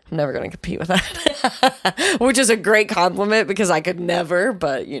 I'm never going to compete with that, which is a great compliment because I could never,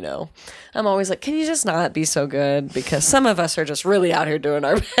 but you know, I'm always like, can you just not be so good? Because some of us are just really out here doing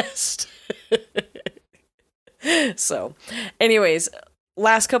our best. So anyways,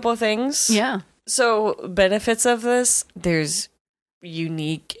 last couple of things. Yeah. So benefits of this, there's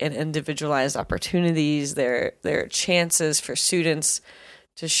unique and individualized opportunities. There are chances for students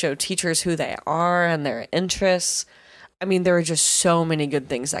to show teachers who they are and their interests. I mean, there are just so many good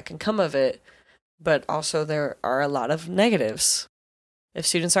things that can come of it, but also there are a lot of negatives. If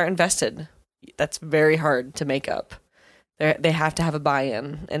students aren't invested, that's very hard to make up. They have to have a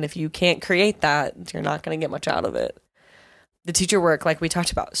buy-in, and if you can't create that, you're not going to get much out of it. The teacher work, like we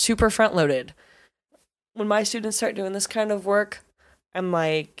talked about, super front-loaded. When my students start doing this kind of work, I'm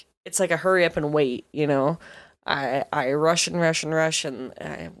like, it's like a hurry up and wait, you know? I rush and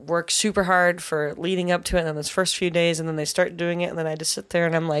I work super hard for leading up to it in those first few days, and then they start doing it, and then I just sit there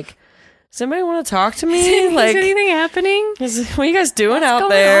and I'm like, does anybody want to talk to me? Like, is anything happening? What are you guys doing out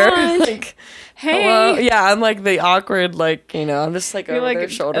there? Like, hey. Hello? Yeah, I'm like the awkward, like, you know, I'm just like over their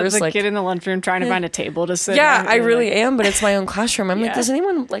shoulders. Like, kid in the lunchroom trying to find a table to sit at. at. I really am, but it's my own classroom. I'm like, does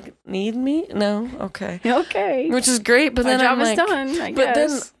anyone like need me? No? Okay. Okay. Which is great, but my then job I'm like, is done, I but guess.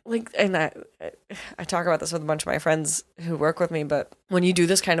 then like, and I talk about this with a bunch of my friends who work with me, but when you do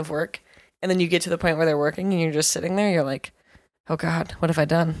this kind of work and then you get to the point where they're working and you're just sitting there, you're like, oh God, what have I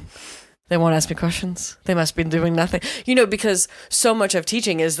done? They won't ask me questions. They must be doing nothing. You know, because so much of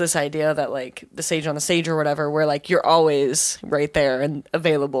teaching is this idea that, like, the sage on the stage or whatever, where, like, you're always right there and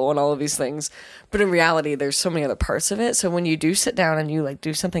available and all of these things. But in reality, there's so many other parts of it. So when you do sit down and you, like,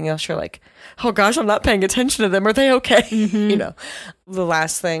 do something else, you're like, oh, gosh, I'm not paying attention to them. Are they okay? Mm-hmm. You know, the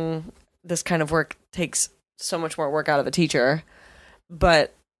last thing, this kind of work takes so much more work out of a teacher.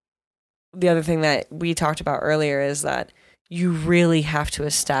 But the other thing that we talked about earlier is that you really have to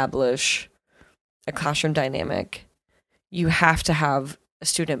establish a classroom dynamic. You have to have a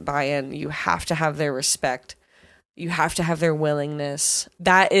student buy-in. You have to have their respect. You have to have their willingness.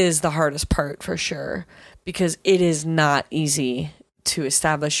 That is the hardest part for sure, because it is not easy to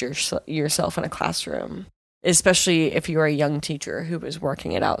establish yourself in a classroom, especially if you're a young teacher who is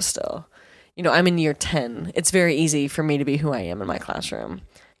working it out still. You know, I'm in year 10. It's very easy for me to be who I am in my classroom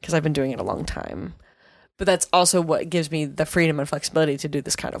because I've been doing it a long time. But that's also what gives me the freedom and flexibility to do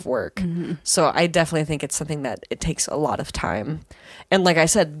this kind of work. Mm-hmm. So I definitely think it's something that it takes a lot of time. And like I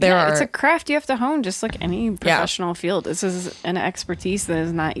said, it's a craft you have to hone, just like any professional field. This is an expertise that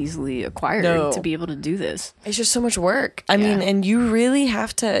is not easily acquired to be able to do this. It's just so much work. I mean, and you really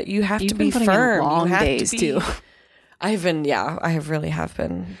have to, You've to be firm. Long you have days to be, too. I really have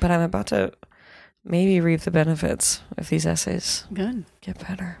been. But I'm about to maybe reap the benefits of these essays. Good. Get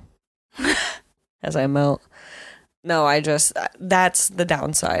better. As I melt. No, that's the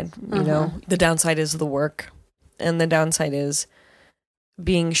downside, you know? The downside is the work. And the downside is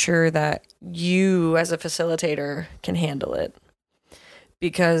being sure that you as a facilitator can handle it.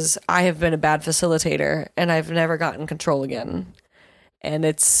 Because I have been a bad facilitator and I've never gotten control again. And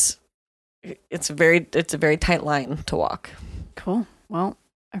it's a very tight line to walk. Cool. Well,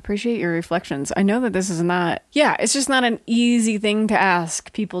 I appreciate your reflections. I know that this is it's just not an easy thing to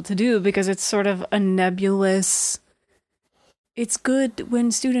ask people to do because it's sort of a nebulous it's good when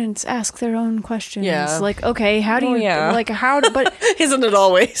students ask their own questions. Yeah. Like, okay, how do you, like, but isn't it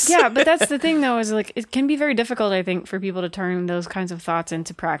always? Yeah, but that's the thing, though, is like, it can be very difficult, I think, for people to turn those kinds of thoughts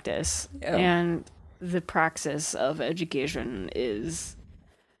into practice. Yeah. And the praxis of education is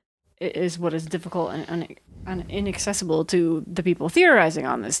what is difficult and inaccessible to the people theorizing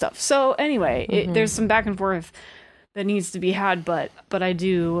on this stuff. So anyway, there's some back and forth that needs to be had, but I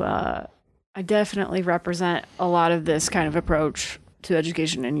do, I definitely represent a lot of this kind of approach to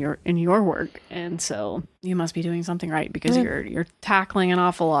education in your work, and so you must be doing something right because you're tackling an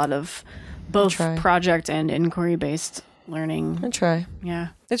awful lot of both project and inquiry based learning. I try. Yeah,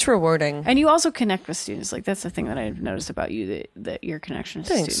 it's rewarding, and you also connect with students. Like that's the thing that I've noticed about you, that your connection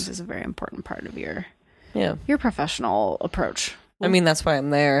to students is a very important part of your professional approach. I mean, that's why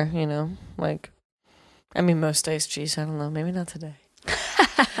I'm there. You know, like, I mean, most days. Geez, I don't know. Maybe not today.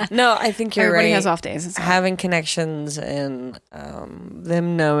 No, I think you're Everybody right. has off days. Having connections and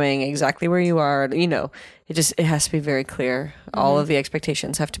them knowing exactly where you are, you know, it has to be very clear. All of the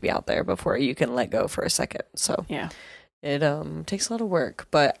expectations have to be out there before you can let go for a second. So yeah, it takes a lot of work.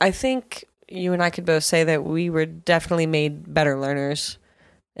 But I think you and I could both say that we were definitely made better learners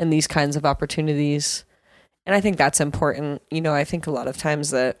in these kinds of opportunities. And I think that's important. You know, I think a lot of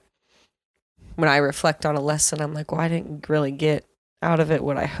times that when I reflect on a lesson, I'm like, well, I didn't really get out of it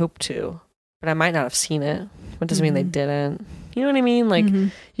what I hoped to, but I might not have seen it. It doesn't mean they didn't. You know what I mean? Like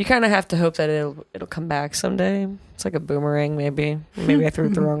you kind of have to hope that it'll come back someday. It's like a boomerang, maybe I threw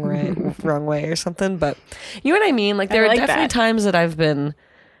it the wrong way or something. But you know what I mean? Like there are definitely times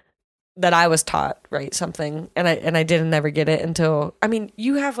that I was taught something and I didn't never get it until, I mean,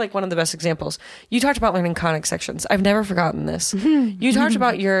 you have like one of the best examples. You talked about learning conic sections. I've never forgotten this. You talked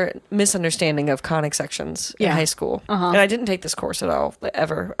about your misunderstanding of conic sections in high school. And I didn't take this course at all,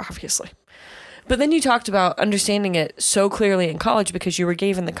 ever, obviously. But then you talked about understanding it so clearly in college because you were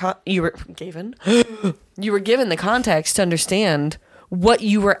given you were given the context to understand what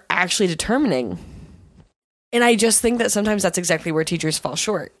you were actually determining. And I just think that sometimes that's exactly where teachers fall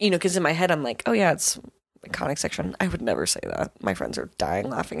short, you know, because in my head, I'm like, oh yeah, it's a conic section. I would never say that. My friends are dying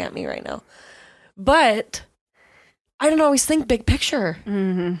laughing at me right now. But I don't always think big picture.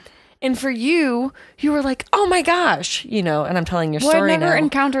 And for you were like, oh my gosh, you know, and I'm telling your story now. I've never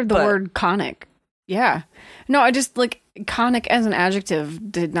encountered the word conic. Yeah. No, I just like conic as an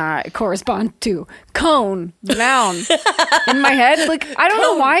adjective did not correspond to cone, noun in my head. Like, I don't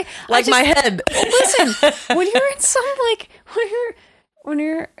know why. Like my head. Listen, when you're in some, like, when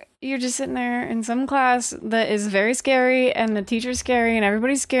you're just sitting there in some class that is very scary and the teacher's scary and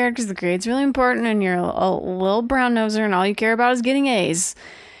everybody's scared because the grade's really important and you're a little brown noser and all you care about is getting A's.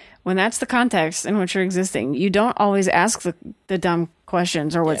 When that's the context in which you're existing, you don't always ask the dumb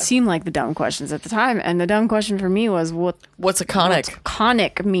questions or what seemed like the dumb questions at the time. And the dumb question for me was, what's a conic? What's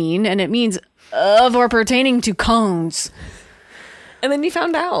conic mean? And it means of or pertaining to cones. And then you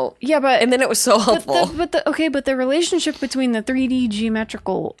found out. Yeah, and then it was so helpful. But the relationship between the 3D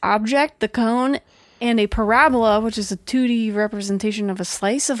geometrical object, the cone, and a parabola, which is a 2D representation of a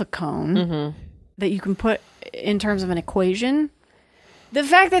slice of a cone that you can put in terms of an equation. The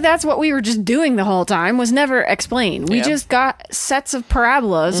fact that that's what we were just doing the whole time was never explained. We just got sets of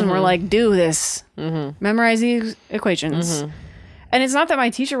parabolas and we're like, do this. Memorize these equations. And it's not that my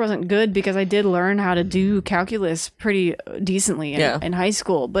teacher wasn't good because I did learn how to do calculus pretty decently in high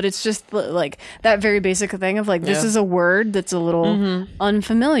school. But it's just like that very basic thing of like, this is a word that's a little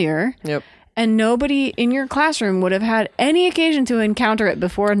unfamiliar. Yep. And nobody in your classroom would have had any occasion to encounter it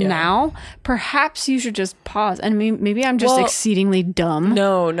before now. Perhaps you should just pause. And maybe I'm just exceedingly dumb.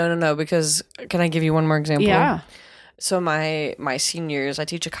 No. Because can I give you one more example? Yeah. So my seniors, I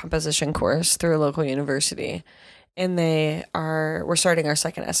teach a composition course through a local university. And we're starting our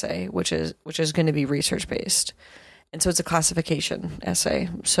second essay, which is going to be research based. And so it's a classification essay.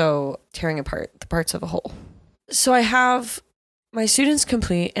 So tearing apart the parts of a whole. So I have my students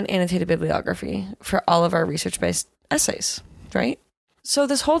complete an annotated bibliography for all of our research-based essays, right? So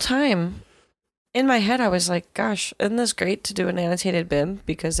this whole time, in my head, I was like, gosh, isn't this great to do an annotated bib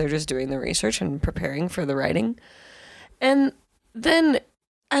because they're just doing the research and preparing for the writing? And then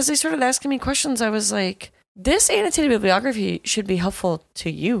as they started asking me questions, I was like, this annotated bibliography should be helpful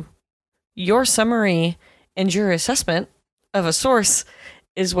to you. Your summary and your assessment of a source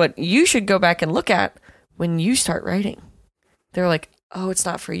is what you should go back and look at when you start writing. They're like, oh, it's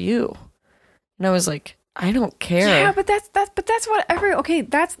not for you. And I was like, I don't care. Yeah, but that's what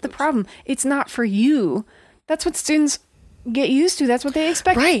that's the problem. It's not for you. That's what students get used to. That's what they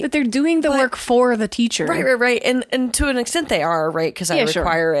expect. Right. That they're doing the work for the teacher. Right. And to an extent they are, right? Because I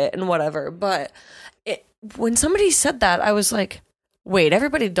require it and whatever. But when somebody said that, I was like, wait,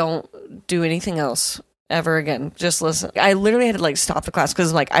 everybody don't do anything else ever again. Just listen. I literally had to like stop the class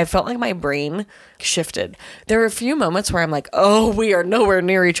because like I felt like my brain shifted. There were a few moments where I'm like, oh, we are nowhere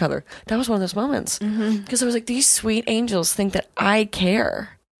near each other. That was one of those moments because I was like, these sweet angels think that I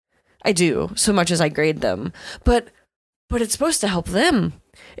care. I do, so much as I grade them, but it's supposed to help them.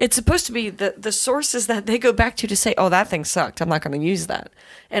 It's supposed to be the sources that they go back to say, oh, that thing sucked, I'm not going to use that.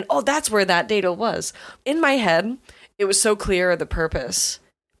 And oh, that's where that data was. In my head, it was so clear the purpose.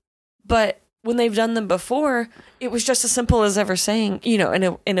 But when they've done them before, it was just as simple as ever saying, you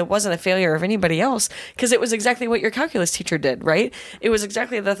know, and it wasn't a failure of anybody else because it was exactly what your calculus teacher did, right? It was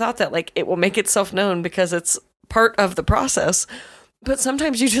exactly the thought that like it will make itself known because it's part of the process. But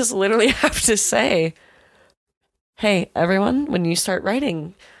sometimes you just literally have to say, hey, everyone, when you start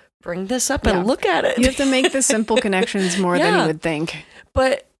writing, bring this up and look at it. You have to make the simple connections more than you would think.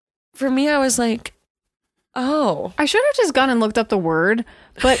 But for me, I was like, oh. I should have just gone and looked up the word,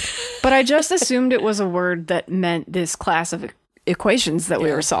 but I just assumed it was a word that meant this class of equations that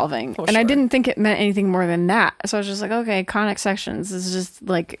we were solving. And I didn't think it meant anything more than that. So I was just like, okay, conic sections is just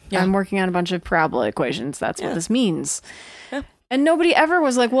like, I'm working on a bunch of parabola equations. That's what this means. Yeah. And nobody ever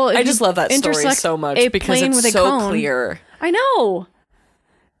was like, well, I just love that story so much because it's so clear. I know.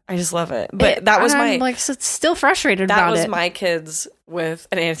 I just love it. But that was I'm like still frustrated about it. That was my kids with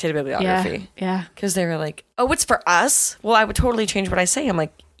an annotated bibliography. Yeah. Because they were like, oh, it's for us? Well, I would totally change what I say. I'm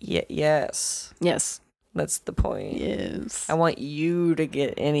like, yes. Yes. That's the point. Yes. I want you to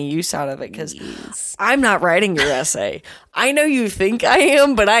get any use out of it because I'm not writing your essay. I know you think I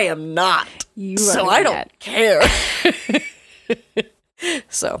am, but I am not. So I don't care.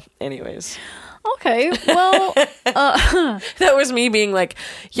 So, anyways. Okay, well, that was me being like,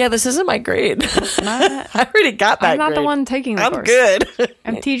 yeah, this isn't my grade. I already got that. I'm not grade. The one taking the course. I'm good.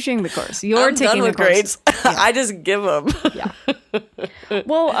 I'm teaching the course. You're taking done with the course. Grades. Yeah. I just give them. Yeah.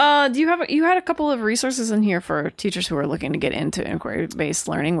 Well, you had a couple of resources in here for teachers who are looking to get into inquiry-based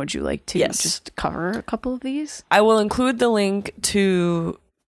learning. Would you like to just cover a couple of these? I will include the link to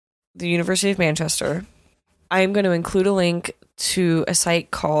the University of Manchester. I am going to include a link to a site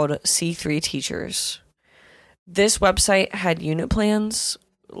called C3 Teachers. This website had unit plans,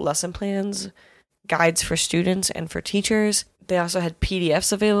 lesson plans, guides for students and for teachers. They also had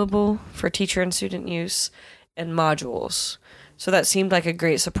PDFs available for teacher and student use and modules. So that seemed like a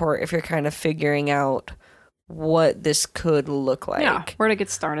great support if you're kind of figuring out what this could look like. Yeah, where to get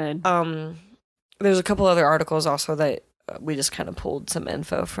started. There's a couple other articles also that we just kind of pulled some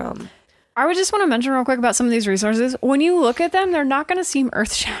info from. I would just want to mention real quick about some of these resources. When you look at them, they're not going to seem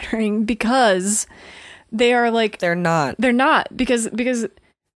earth-shattering because they are like... They're not. They're not because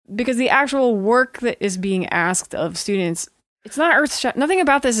the actual work that is being asked of students, it's not earth-shattering. Nothing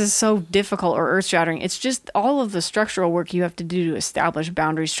about this is so difficult or earth-shattering. It's just all of the structural work you have to do to establish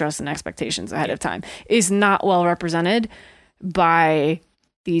boundaries, trust, and expectations ahead of time is not well represented by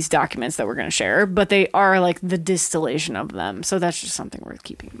these documents that we're going to share, but they are like the distillation of them. So that's just something worth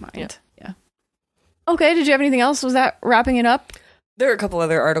keeping in mind. Yeah. Okay. Did you have anything else? Was that wrapping it up? There are a couple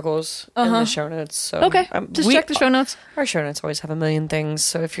other articles in the show notes. So okay. Just check the show notes. Our show notes always have a million things.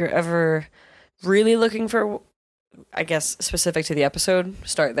 So if you're ever really looking for, I guess, specific to the episode,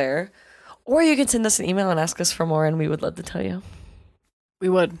 start there. Or you can send us an email and ask us for more, and we would love to tell you. We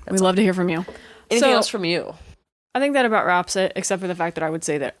would. We'd love to hear from you. Anything else from you? I think that about wraps it, except for the fact that I would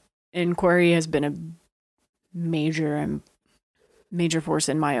say that inquiry has been a major force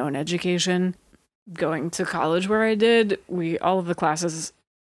in my own education. Going to college where I did, all of the classes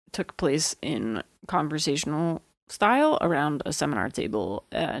took place in conversational style around a seminar table,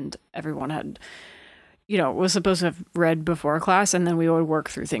 and everyone had, was supposed to have read before class, and then we would work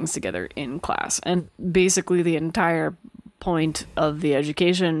through things together in class. And basically the entire point of the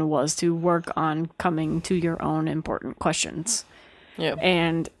education was to work on coming to your own important questions. Yeah.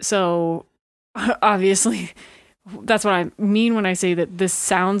 And so obviously that's what I mean when I say that this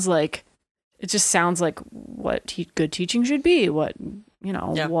sounds like, it just sounds like what good teaching should be, what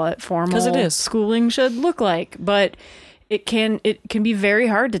formal schooling should look like. But it can be very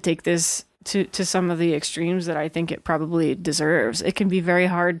hard to take this to some of the extremes that I think it probably deserves. It can be very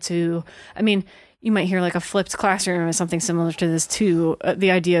hard to, you might hear like a flipped classroom or something similar to this too.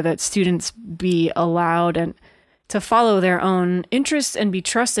 The idea that students be allowed and to follow their own interests and be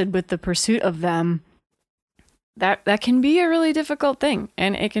trusted with the pursuit of them. That can be a really difficult thing,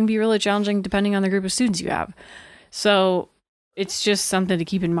 and it can be really challenging depending on the group of students you have. So it's just something to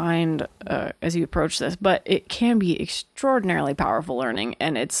keep in mind as you approach this, but it can be extraordinarily powerful learning,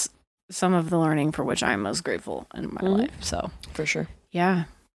 and it's some of the learning for which I'm most grateful in my life. So for sure. Yeah.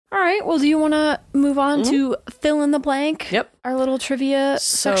 All right. Well, do you want to move on to fill in the blank? Yep. Our little trivia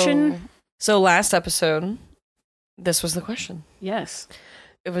section. So last episode, this was the question. Yes.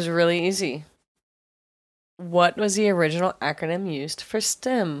 It was really easy. What was the original acronym used for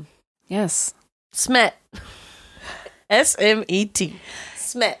STEM? Yes. SMET. S-M-E-T.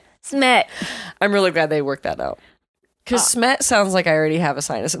 SMET. SMET. I'm really glad they worked that out. Because SMET sounds like I already have a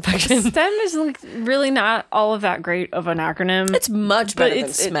sinus infection. STEM is like really not all of that great of an acronym. It's much better than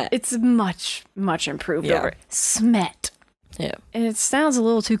SMET. It's much, much improved over SMET. Yeah. And it sounds a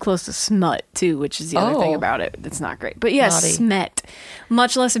little too close to smut, too, which is the other thing about it that's not great. But yes, SMET.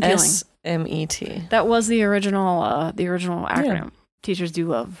 Much less appealing. S-M-E-T. That was the original acronym. Yeah. Teachers do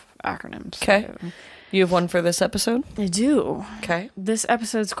love acronyms. Okay. You have one for this episode? I do. Okay. This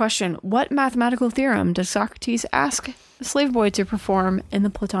episode's question: what mathematical theorem does Socrates ask the slave boy to perform in the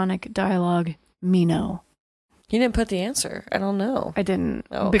Platonic dialogue Meno? You didn't put the answer. I don't know. I didn't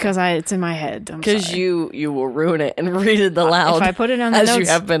because it's in my head. Because you will ruin it and read it aloud. If I put it on the notes, as you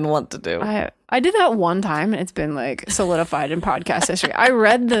have been wont to do. I did that one time, and it's been like solidified in podcast history. I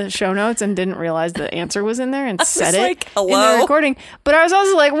read the show notes and didn't realize the answer was in there and said it in the recording. But I was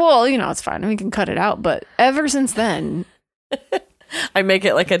also like, well, it's fine. We can cut it out. But ever since then, I make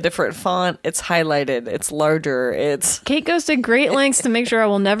it like a different font. It's highlighted. It's larger. Kate goes to great lengths to make sure I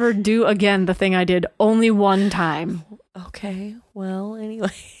will never do again the thing I did only one time. Okay. Well,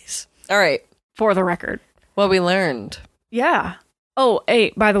 anyways. All right. For the record. What we learned. Yeah. Oh,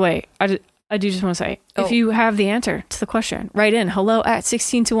 hey, by the way, I do just want to say, if you have the answer to the question, write in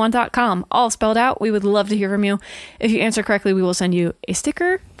hello@16to1.com, all spelled out. We would love to hear from you. If you answer correctly, we will send you a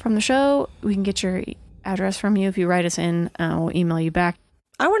sticker from the show. We can get your address from you. If you write us in, we'll email you back.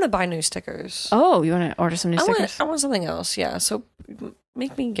 I want to buy new stickers. Oh, you want to order some new stickers? I want something else, yeah. So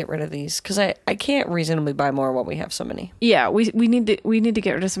make me get rid of these because I can't reasonably buy more when we have so many. Yeah, we need to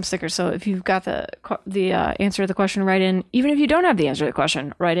get rid of some stickers. So if you've got the answer to the question, write in. Even if you don't have the answer to the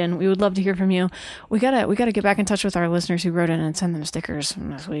question, write in. We would love to hear from you. We gotta get back in touch with our listeners who wrote in and send them stickers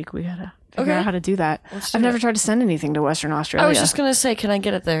from this week. We gotta figure out how to do that. I've never tried to send anything to Western Australia. I was just gonna say, can I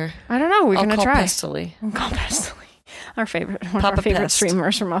get it there? I don't know. We're gonna try. Pestily. Call Pestily. One of our favorite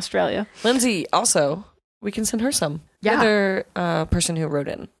streamers from Australia. Lindsay, also, we can send her some. Yeah. The other person who wrote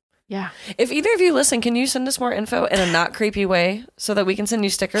in. Yeah. If either of you listen, can you send us more info in a not creepy way so that we can send you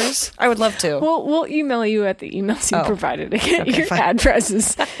stickers? I would love to. We'll email you at the emails you provided to get your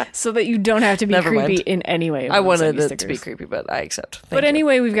addresses so that you don't have to be creepy in any way. I wanted it to be creepy, but I accept. But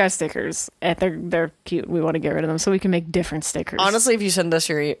anyway, we've got stickers. They're cute. We want to get rid of them so we can make different stickers. Honestly, if you send us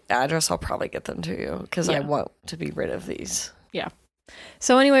your address, I'll probably get them to you because I want to be rid of these. Yeah.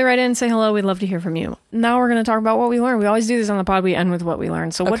 So anyway, write in, say hello. We'd love to hear from you. Now we're going to talk about what we learned. We always do this on the pod. We end with what we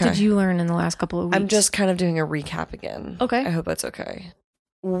learned. So what did you learn in the last couple of weeks? I'm just kind of doing a recap again. Okay. I hope that's okay.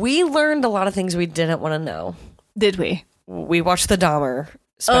 We learned a lot of things we didn't want to know. Did we? We watched the Dahmer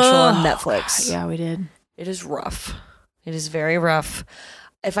special on Netflix. Yeah, we did. It is rough. It is very rough.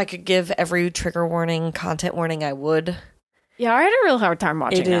 If I could give every trigger warning, content warning, I would. Yeah, I had a real hard time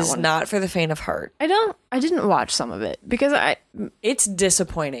watching that one. It is not for the faint of heart. I didn't watch some of it because it's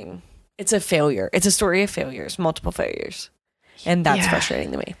disappointing. It's a failure. It's a story of failures, multiple failures. And that's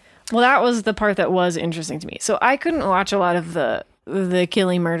frustrating to me. Well, that was the part that was interesting to me. So I couldn't watch a lot of the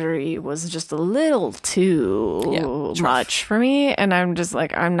killing murdery was just a little too much for me. And I'm just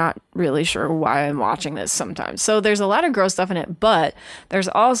like, I'm not really sure why I'm watching this sometimes. So there's a lot of gross stuff in it, but there's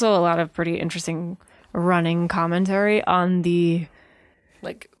also a lot of pretty interesting running commentary on the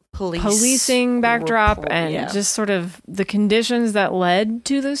policing backdrop and just sort of the conditions that led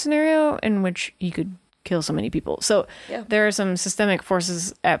to the scenario in which you could kill so many people. So there are some systemic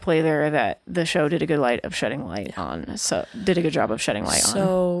forces at play there that the show did a good job of shedding light on. So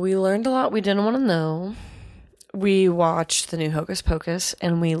we learned a lot we didn't want to know. We watched the new Hocus Pocus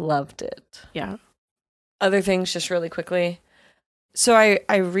and we loved it. Yeah. Other things just really quickly. So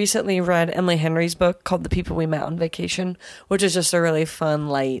I recently read Emily Henry's book called The People We Met on Vacation, which is just a really fun,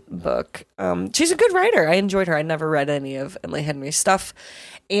 light book. She's a good writer. I enjoyed her. I never read any of Emily Henry's stuff.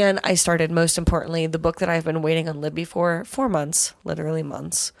 And I started, most importantly, the book that I've been waiting on Libby for 4 months, literally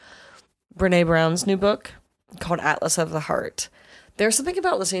months. Brene Brown's new book called Atlas of the Heart. There's something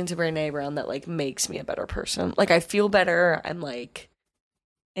about listening to Brene Brown that, makes me a better person. I feel better. I'm,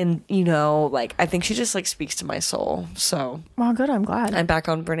 and, I think she just, speaks to my soul. So. Well, good. I'm glad. I'm back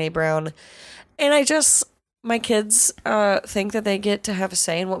on Brene Brown. And my kids think that they get to have a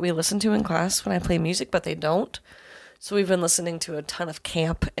say in what we listen to in class when I play music, but they don't. So we've been listening to a ton of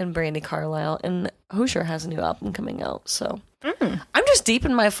Camp and Brandi Carlile, and Hozier has a new album coming out. So I'm just deep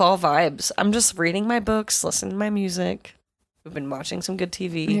in my fall vibes. I'm just reading my books, listening to my music. We've been watching some good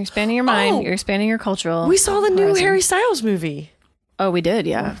TV. You're expanding your mind. You're expanding your cultural. We saw the new Harry Styles movie. Oh, we did,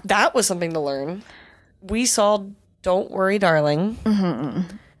 yeah. That was something to learn. We saw Don't Worry, Darling.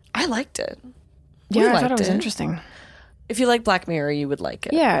 Mm-hmm. I liked it. Yeah, I thought it was interesting. If you like Black Mirror, you would like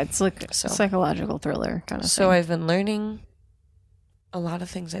it. Yeah, it's like a psychological thriller kind of thing. So I've been learning a lot of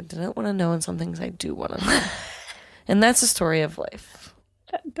things I didn't want to know and some things I do want to know. And that's the story of life.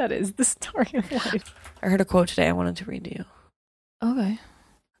 That is the story of life. I heard a quote today I wanted to read to you. Okay.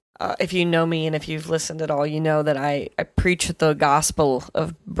 If you know me and if you've listened at all, you know that I preach the gospel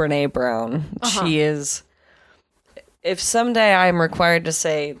of Brene Brown. She is... If someday I'm required to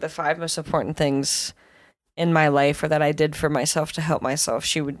say the 5 most important things in my life or that I did for myself to help myself,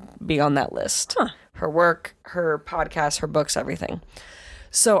 she would be on that list. Her work, her podcast, her books, everything.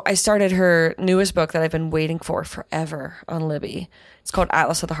 So I started her newest book that I've been waiting for forever on Libby. It's called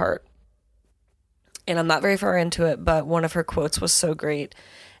Atlas of the Heart. And I'm not very far into it, but one of her quotes was so great.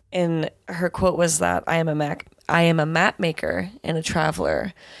 And her quote was that I am a map maker and a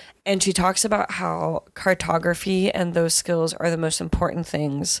traveler. And she talks about how cartography and those skills are the most important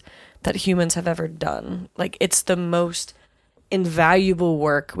things that humans have ever done. Like, it's the most invaluable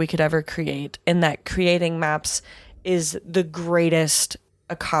work we could ever create, and that creating maps is the greatest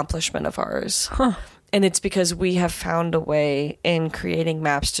accomplishment of ours. And it's because we have found a way in creating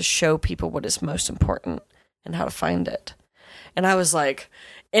maps to show people what is most important and how to find it. And I was like,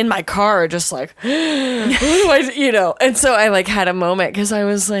 in my car, just like, what do I, you know? And so I like had a moment because I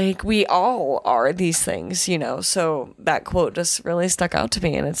was like, we all are these things, you know? So that quote just really stuck out to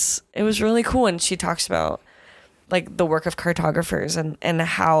me, and it was really cool. And she talks about like the work of cartographers and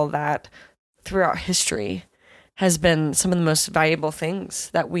how that throughout history has been some of the most valuable things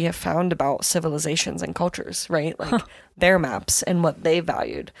that we have found about civilizations and cultures, right? Like their maps and what they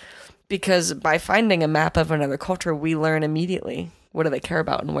valued. Because by finding a map of another culture, we learn immediately what do they care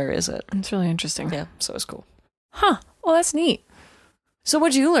about and where is it. It's really interesting. Yeah, so it's cool. Huh. Well, that's neat. So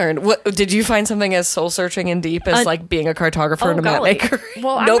what'd you learn? What did you find something as soul searching and deep as like being a cartographer and a map maker?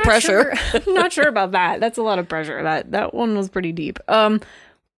 Well, no pressure. I'm not sure about that. That's a lot of pressure. That one was pretty deep.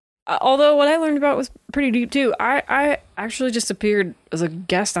 Although what I learned about was pretty deep too. I actually just appeared as a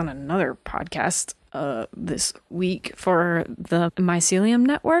guest on another podcast this week for the Mycelium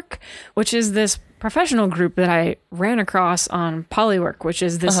Network, which is this professional group that I ran across on Polywork, which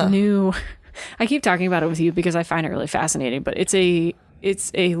is this new... I keep talking about it with you because I find it really fascinating, but it's a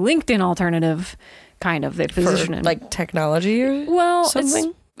LinkedIn alternative, kind of. They position it like technology or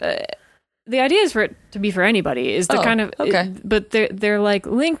something? The idea is for it to be for anybody. Is the kind of... Okay. But they're like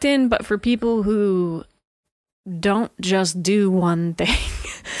LinkedIn, but for people who don't just do one thing.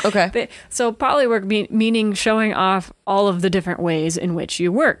 Okay. So Polywork meaning showing off all of the different ways in which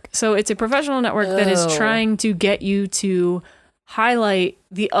you work. So it's a professional network that is trying to get you to highlight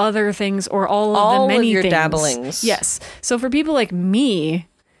the other things or all of the many of your things. Dabblings. Yes. So for people like me,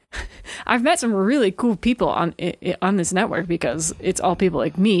 I've met some really cool people on this network because it's all people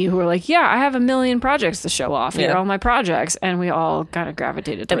like me who are like, yeah, I have 1 million projects to show off. Here are all my projects. And we all kind of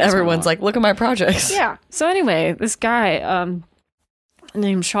gravitated to it. And everyone's like, look at my projects. Yeah. So anyway, this guy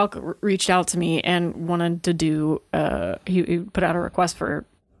named Schalk reached out to me and wanted to do, he put out a request for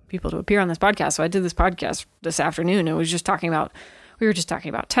people to appear on this podcast. So I did this podcast this afternoon. We were just talking about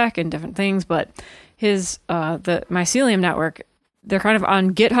tech and different things, but the Mycelium Network, they're kind of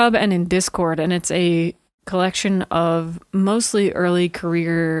on GitHub and in Discord, and it's a collection of mostly early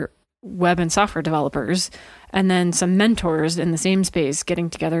career web and software developers, and then some mentors in the same space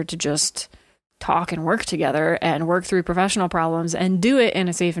getting together to just talk and work together and work through professional problems and do it in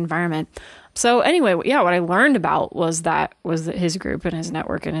a safe environment. So anyway, yeah, what I learned about was his group and his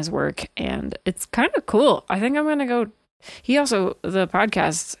network and his work, and it's kind of cool. I think I'm going to go. The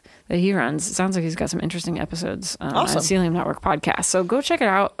podcast that he runs, it sounds like he's got some interesting episodes on Mycelium Network podcast. So go check it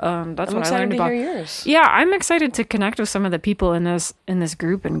out. That's what I learned about. Hear yours. Yeah, I'm excited to connect with some of the people in this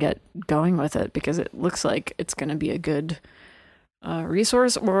group and get going with it because it looks like it's going to be a good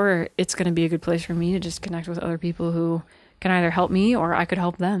resource, or it's going to be a good place for me to just connect with other people who can either help me or I could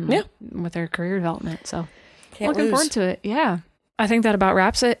help them with their career development. So looking forward to it. Yeah. I think that about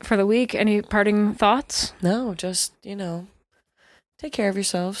wraps it for the week. Any parting thoughts? No, just, take care of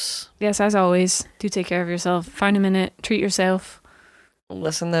yourselves. Yes, as always, do take care of yourself. Find a minute, treat yourself.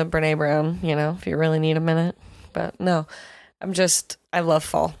 Listen to Brene Brown, if you really need a minute. But no, I love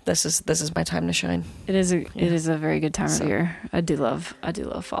fall. This is my time to shine. It is a very good time of year. I do love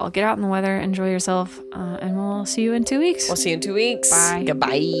fall. Get out in the weather, enjoy yourself, and we'll see you in 2 weeks. We'll see you in 2 weeks. Bye.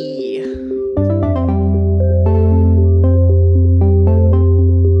 Goodbye.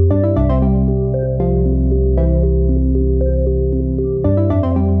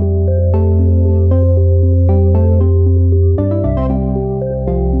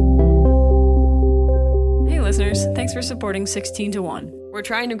 for supporting 16 to 1. We're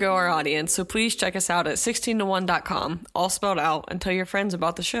trying to grow our audience, so please check us out at 16to1.com, all spelled out, and tell your friends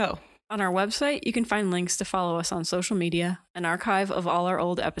about the show. On our website, you can find links to follow us on social media, an archive of all our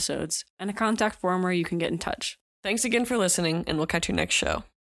old episodes, and a contact form where you can get in touch. Thanks again for listening, and we'll catch you next show.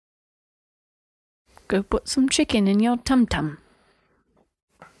 Go put some chicken in your tum-tum.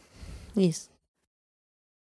 Yes.